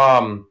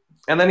 And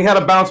then he had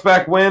a bounce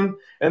back win.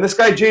 And this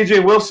guy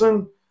J.J.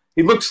 Wilson,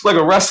 he looks like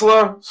a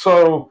wrestler.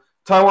 So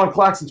Taiwan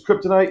Claxton's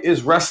kryptonite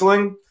is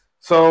wrestling.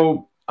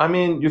 So I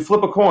mean, you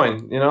flip a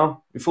coin.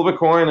 You flip a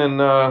coin and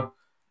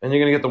you're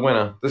going to get the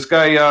winner. This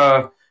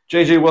guy,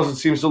 J.J. Wilson,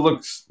 seems to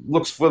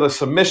looks for the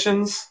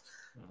submissions.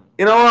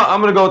 You know what? I'm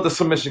going to go with the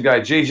submission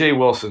guy, J.J.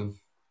 Wilson.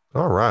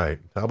 All right.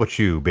 How about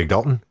you, Big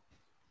Dalton?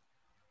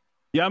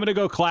 Yeah, I'm going to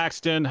go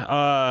Claxton.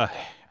 I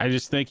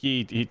just think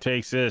he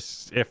takes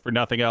this, if for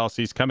nothing else.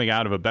 He's coming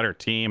out of a better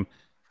team.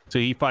 So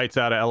he fights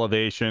out of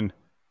elevation.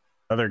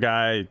 Other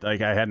guy, I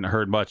hadn't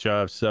heard much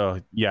of.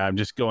 So, yeah, I'm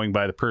just going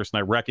by the person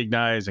I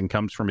recognize and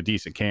comes from a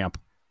decent camp.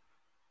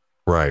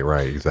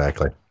 Right,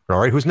 exactly. All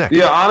right, who's next?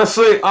 Yeah,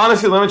 honestly,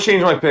 let me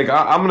change my pick.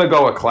 I'm going to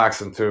go with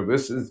Claxton, too.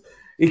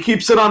 He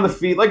keeps it on the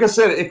feet. Like I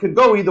said, it could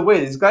go either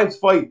way. These guys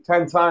fight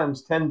 10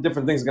 times, 10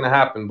 different things are going to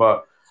happen.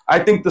 But I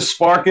think the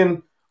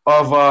sparking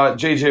of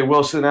J.J.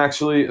 Wilson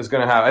actually is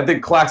going to happen. I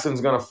think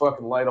Claxton's going to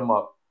fucking light him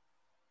up.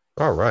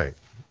 All right.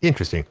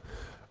 Interesting.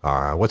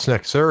 What's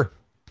next, sir?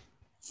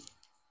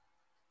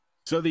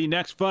 So the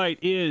next fight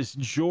is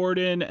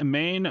Jordan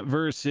Main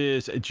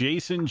versus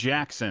Jason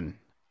Jackson.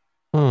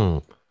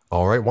 All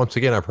right. Once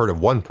again, I've heard of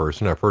one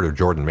person. I've heard of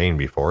Jordan Main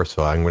before,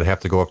 so I'm going to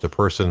have to go with the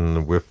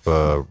person with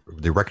the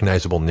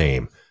recognizable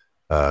name.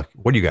 What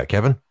do you got,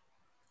 Kevin?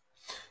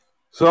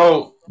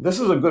 So this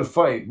is a good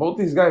fight. Both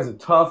these guys are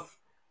tough.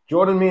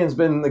 Jordan Main's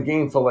been in the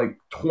game for like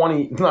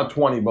 20, not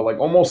 20, but like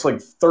almost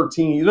like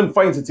 13. He's been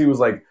fighting since he was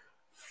like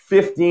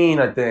 15,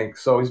 I think.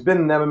 So he's been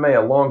in MMA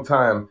a long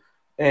time.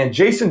 And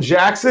Jason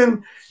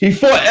Jackson, he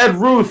fought Ed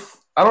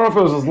Ruth. I don't know if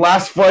it was his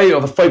last fight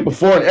or the fight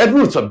before. And Ed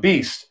Ruth's a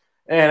beast.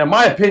 And in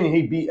my opinion,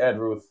 he beat Ed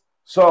Ruth.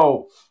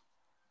 So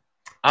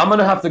I'm going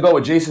to have to go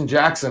with Jason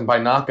Jackson by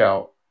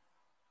knockout.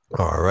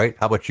 All right.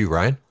 How about you,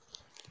 Ryan?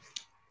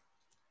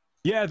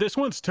 Yeah, this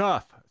one's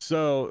tough.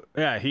 So,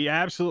 yeah, he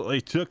absolutely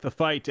took the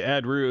fight to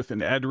Ed Ruth,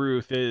 and Ed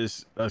Ruth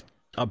is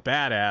a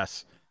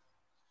badass.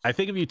 I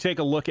think if you take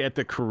a look at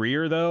the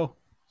career, though,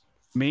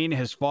 Main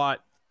has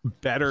fought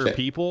better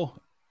people.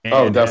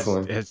 And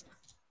definitely. Has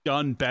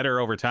done better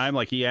over time.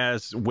 Like, he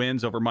has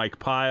wins over Mike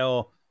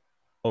Pyle,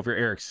 over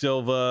Eric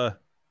Silva,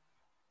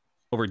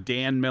 over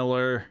Dan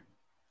Miller.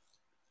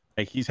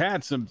 Like, he's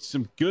had some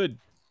good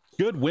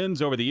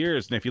wins over the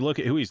years. And if you look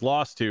at who he's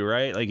lost to,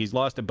 right? Like, he's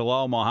lost to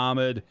Bilal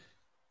Muhammad,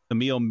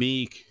 Emil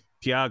Meek,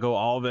 Thiago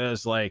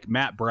Alves, like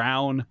Matt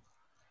Brown.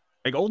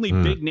 Like only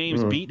big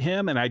names beat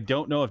him, and I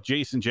don't know if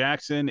Jason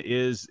Jackson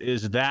is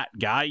that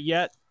guy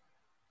yet.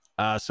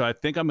 So I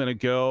think I'm going to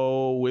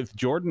go with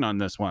Jordan on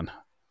this one.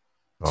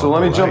 So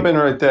let me jump in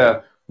right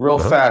there real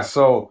fast.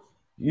 So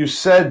you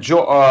said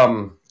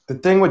the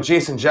thing with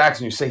Jason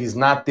Jackson, you say he's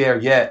not there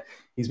yet.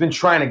 He's been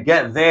trying to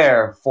get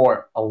there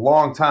for a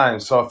long time.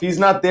 So if he's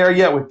not there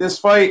yet with this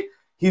fight,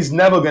 he's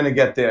never going to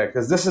get there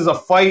because this is a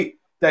fight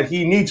that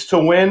he needs to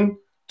win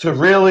to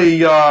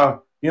really,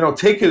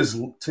 take his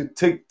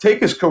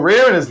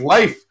career and his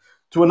life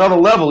to another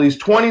level. He's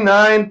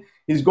 29.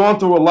 He's going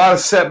through a lot of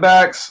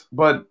setbacks,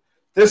 but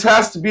this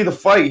has to be the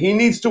fight. He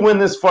needs to win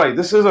this fight.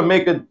 This is a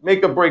make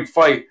or break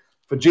fight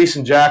for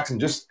Jason Jackson.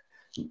 Just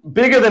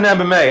bigger than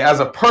MMA as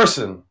a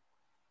person,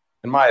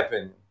 in my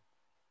opinion.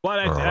 But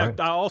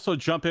I'll also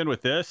jump in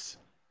with this.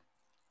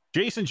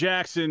 Jason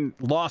Jackson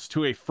lost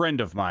to a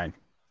friend of mine,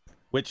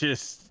 which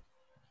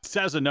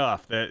says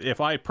enough that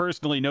if I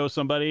personally know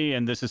somebody,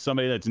 and this is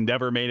somebody that's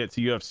never made it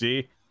to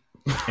UFC,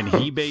 and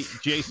he beat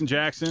Jason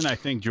Jackson, I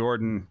think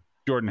Jordan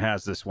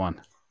has this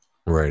one.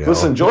 Right.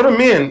 Listen, Jordan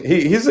Meehan,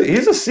 he's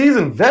a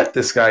seasoned vet.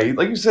 This guy,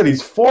 like you said,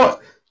 he's fought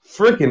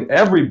freaking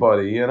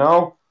everybody,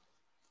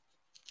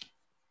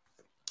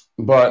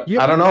 But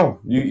I don't know.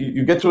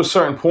 You get to a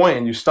certain point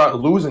and you start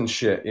losing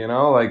shit,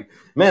 Like,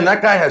 man,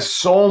 that guy has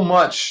so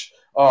much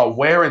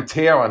wear and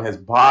tear on his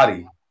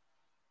body.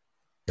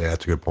 Yeah,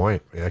 that's a good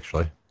point,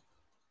 actually.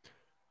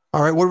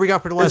 All right, what do we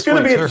got for the last? It's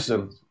going to be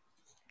interesting.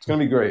 It's going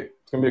to be great.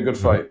 It's going to be a good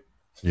fight.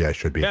 Yeah, it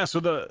should be. Yeah, so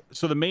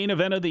the main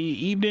event of the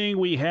evening,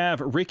 we have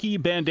Ricky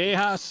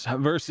Bandejas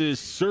versus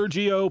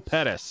Sergio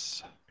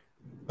Pettis.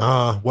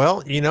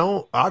 Well,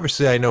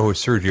 obviously I know who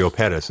Sergio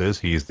Pettis is.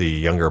 He's the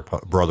younger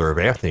brother of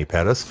Anthony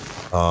Pettis.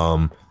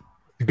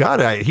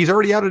 He's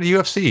already out of the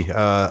UFC.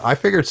 I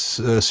figured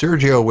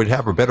Sergio would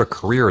have a better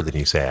career than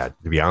he's had,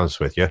 to be honest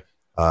with you.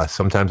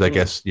 Sometimes I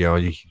guess,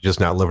 he's just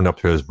not living up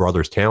to his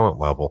brother's talent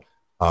level.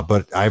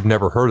 But I've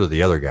never heard of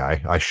the other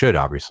guy. I should,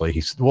 obviously.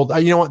 You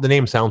know what? The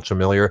name sounds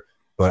familiar,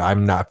 but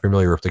I'm not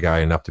familiar with the guy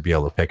enough to be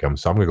able to pick him.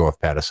 So I'm going to go with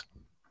Pettis.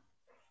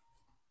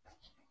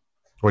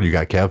 What do you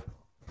got, Kev?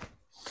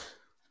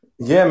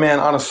 Yeah, man,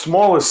 on a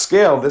smaller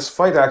scale, this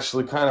fight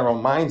actually kind of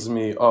reminds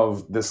me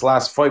of this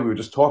last fight we were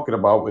just talking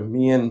about with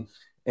me and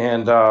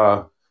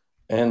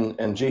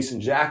Jason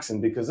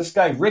Jackson, because this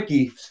guy,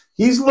 Ricky,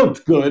 he's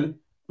looked good,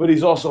 but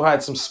he's also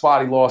had some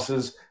spotty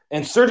losses.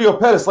 And Sergio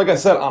Pettis, like I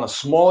said, on a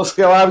smaller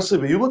scale, obviously,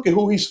 but you look at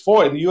who he's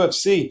fought in the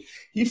UFC,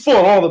 he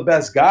fought all the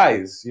best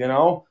guys,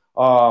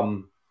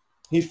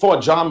 He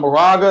fought John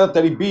Moraga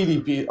that he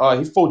beat. He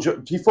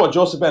fought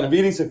Joseph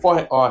Benavides. He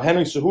fought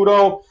Henry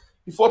Cejudo.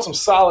 He fought some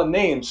solid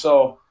names.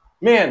 So,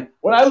 man,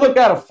 when I look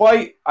at a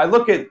fight, I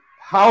look at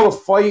how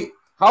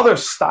their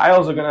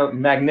styles are going to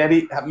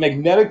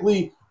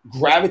magnetically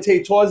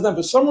gravitate towards them.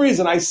 For some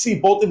reason, I see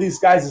both of these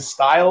guys'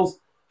 styles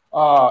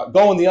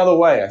going the other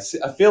way.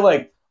 I feel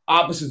like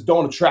opposites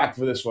don't attract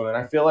for this one. And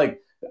I feel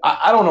like,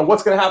 I don't know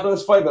what's going to happen in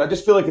this fight, but I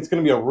just feel like it's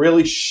going to be a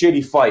really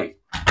shitty fight.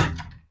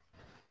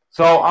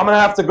 So I'm going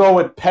to have to go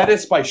with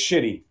Pettis by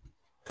shitty.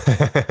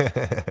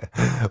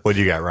 What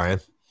do you got, Ryan?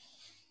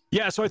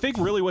 Yeah, so I think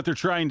really what they're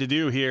trying to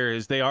do here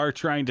is they are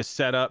trying to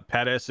set up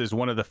Pettis as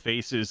one of the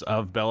faces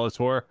of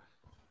Bellator.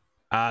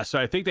 So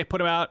I think they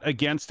put him out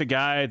against a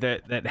guy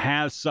that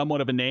has somewhat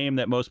of a name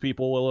that most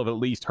people will have at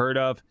least heard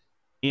of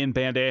in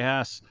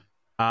Bandejas.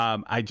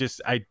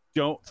 I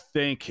don't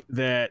think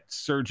that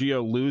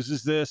Sergio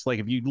loses this. Like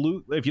if you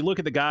look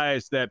at the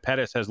guys that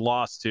Pettis has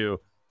lost to,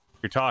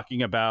 you're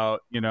talking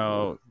about,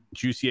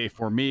 Jussier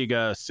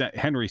Formiga,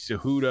 Henry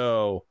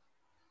Cejudo.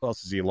 Who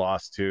else has he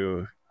lost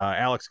to?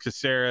 Alex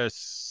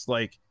Caceres,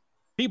 like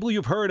people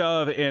you've heard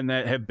of and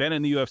that have been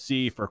in the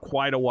UFC for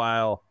quite a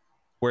while.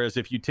 Whereas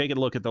if you take a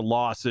look at the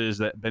losses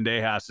that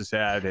Bandejas has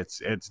had,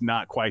 it's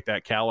not quite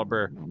that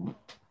caliber.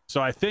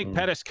 So I think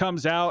Pettis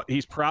comes out.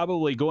 He's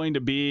probably going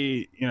to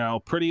be,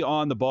 pretty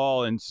on the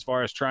ball as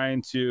far as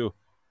trying to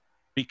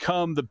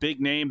become the big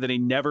name that he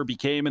never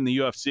became in the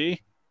UFC.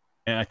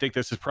 And I think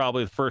this is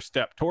probably the first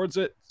step towards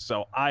it.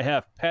 So I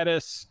have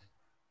Pettis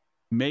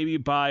maybe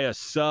by a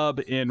sub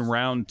in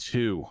round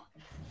 2.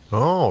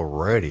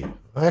 Alrighty.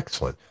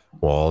 Excellent.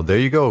 Well, there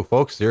you go,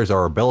 folks. There's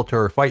our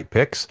Bellator fight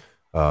picks.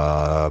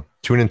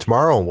 Tune in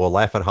tomorrow and we'll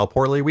laugh at how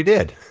poorly we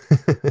did.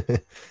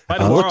 By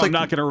tomorrow, I'm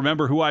not going to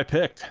remember who I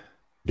picked.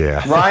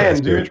 Yeah.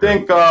 Ryan, do you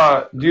think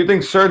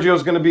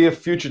Sergio's going to be a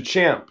future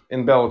champ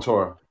in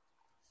Bellator?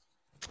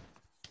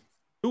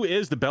 Who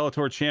is the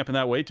Bellator champ in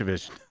that weight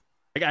division?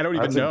 I don't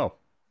even know.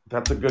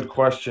 That's a good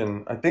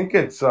question. I think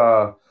it's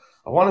I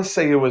want to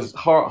say it was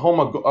Horiguchi.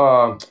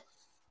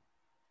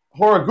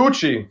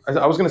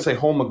 I was going to say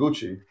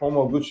Homoguchi.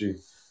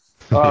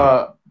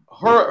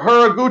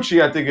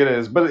 Horiguchi, I think it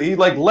is. But he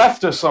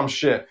left or some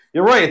shit.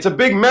 You're right. It's a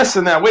big mess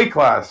in that weight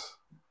class.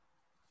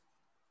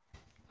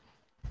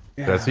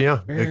 Yeah,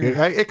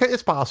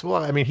 it's possible.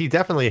 I mean, he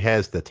definitely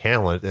has the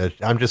talent.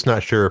 I'm just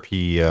not sure if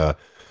he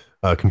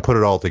can put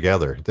it all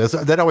together.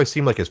 That always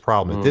seemed like his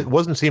problem. It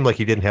wasn't seem like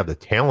he didn't have the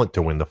talent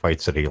to win the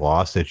fights that he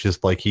lost. It's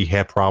just like he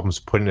had problems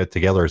putting it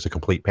together as a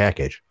complete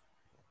package.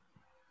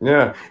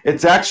 Yeah,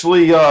 it's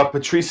actually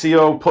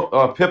Patricio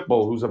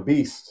Pitbull, who's a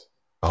beast.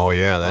 Oh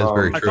yeah, that's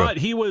very true. I thought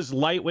he was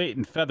lightweight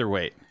and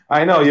featherweight.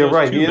 I know, you're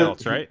right. Two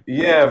belts, right?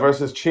 Yeah,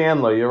 versus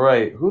Chandler. You're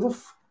right. Who the?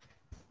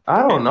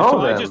 I don't know.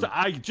 So them.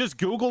 I just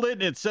Googled it,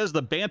 and it says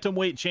the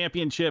bantamweight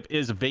championship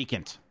is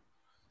vacant.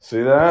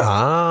 See that?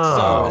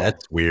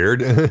 That's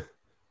weird.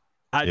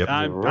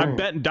 I'm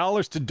betting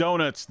dollars to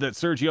donuts that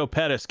Sergio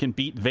Pettis can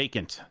beat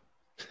vacant.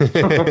 I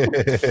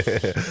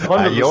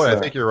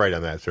think you're right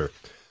on that, sir.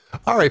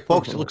 All right,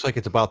 folks, it looks like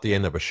it's about the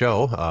end of a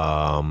show.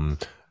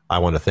 I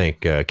want to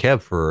thank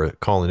Kev for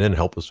calling in and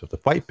help us with the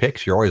fight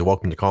picks. You're always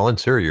welcome to call in,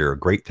 sir. You're a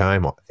great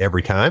time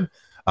every time.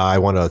 I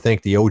want to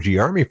thank the OG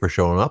Army for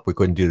showing up. We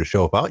couldn't do the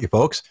show without you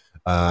folks.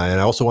 And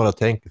I also want to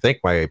thank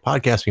my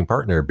podcasting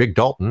partner, Big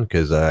Dalton,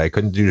 because I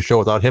couldn't do the show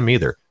without him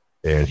either.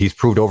 And he's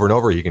proved over and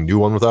over he can do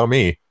one without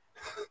me.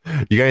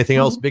 You got anything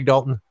else, Big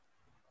Dalton?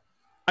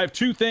 I have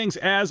two things,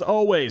 as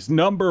always.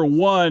 Number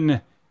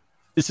one,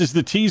 this is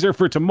the teaser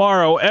for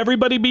tomorrow.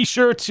 Everybody be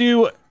sure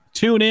to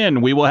tune in.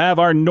 We will have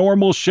our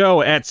normal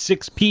show at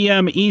 6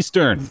 p.m.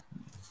 Eastern.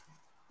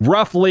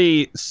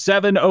 Roughly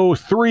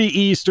 7:03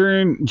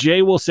 Eastern,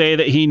 Jay will say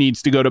that he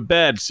needs to go to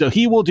bed. So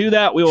he will do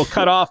that. We will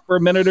cut off for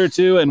a minute or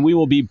two, and we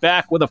will be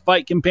back with a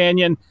fight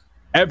companion.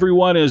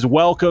 Everyone is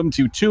welcome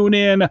to tune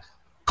in,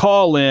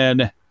 call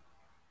in,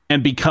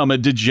 and become a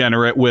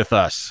degenerate with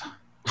us.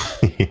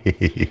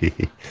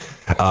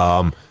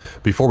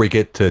 Before we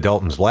get to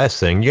Dalton's last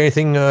thing, you got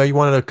anything you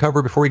wanted to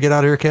cover before we get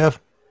out of here, Kev?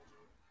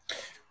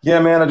 Yeah,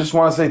 man, I just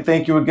want to say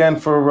thank you again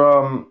for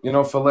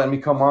for letting me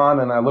come on,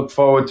 and I look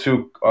forward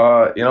to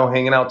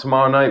hanging out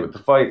tomorrow night with the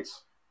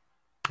fights.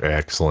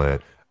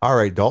 Excellent. All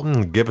right,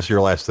 Dalton, give us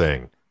your last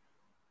thing.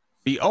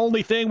 The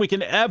only thing we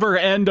can ever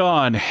end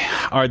on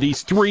are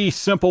these three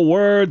simple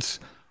words: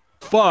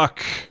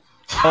 fuck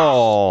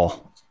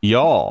all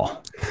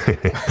y'all.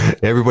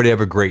 Everybody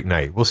have a great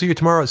night. We'll see you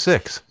tomorrow at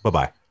 6.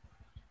 Bye-bye.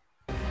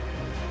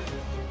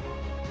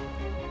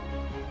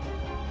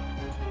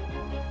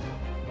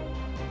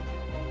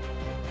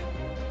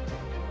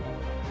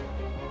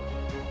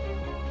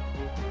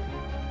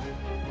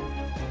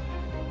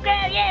 Screw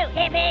you,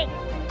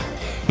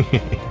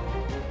 hippie!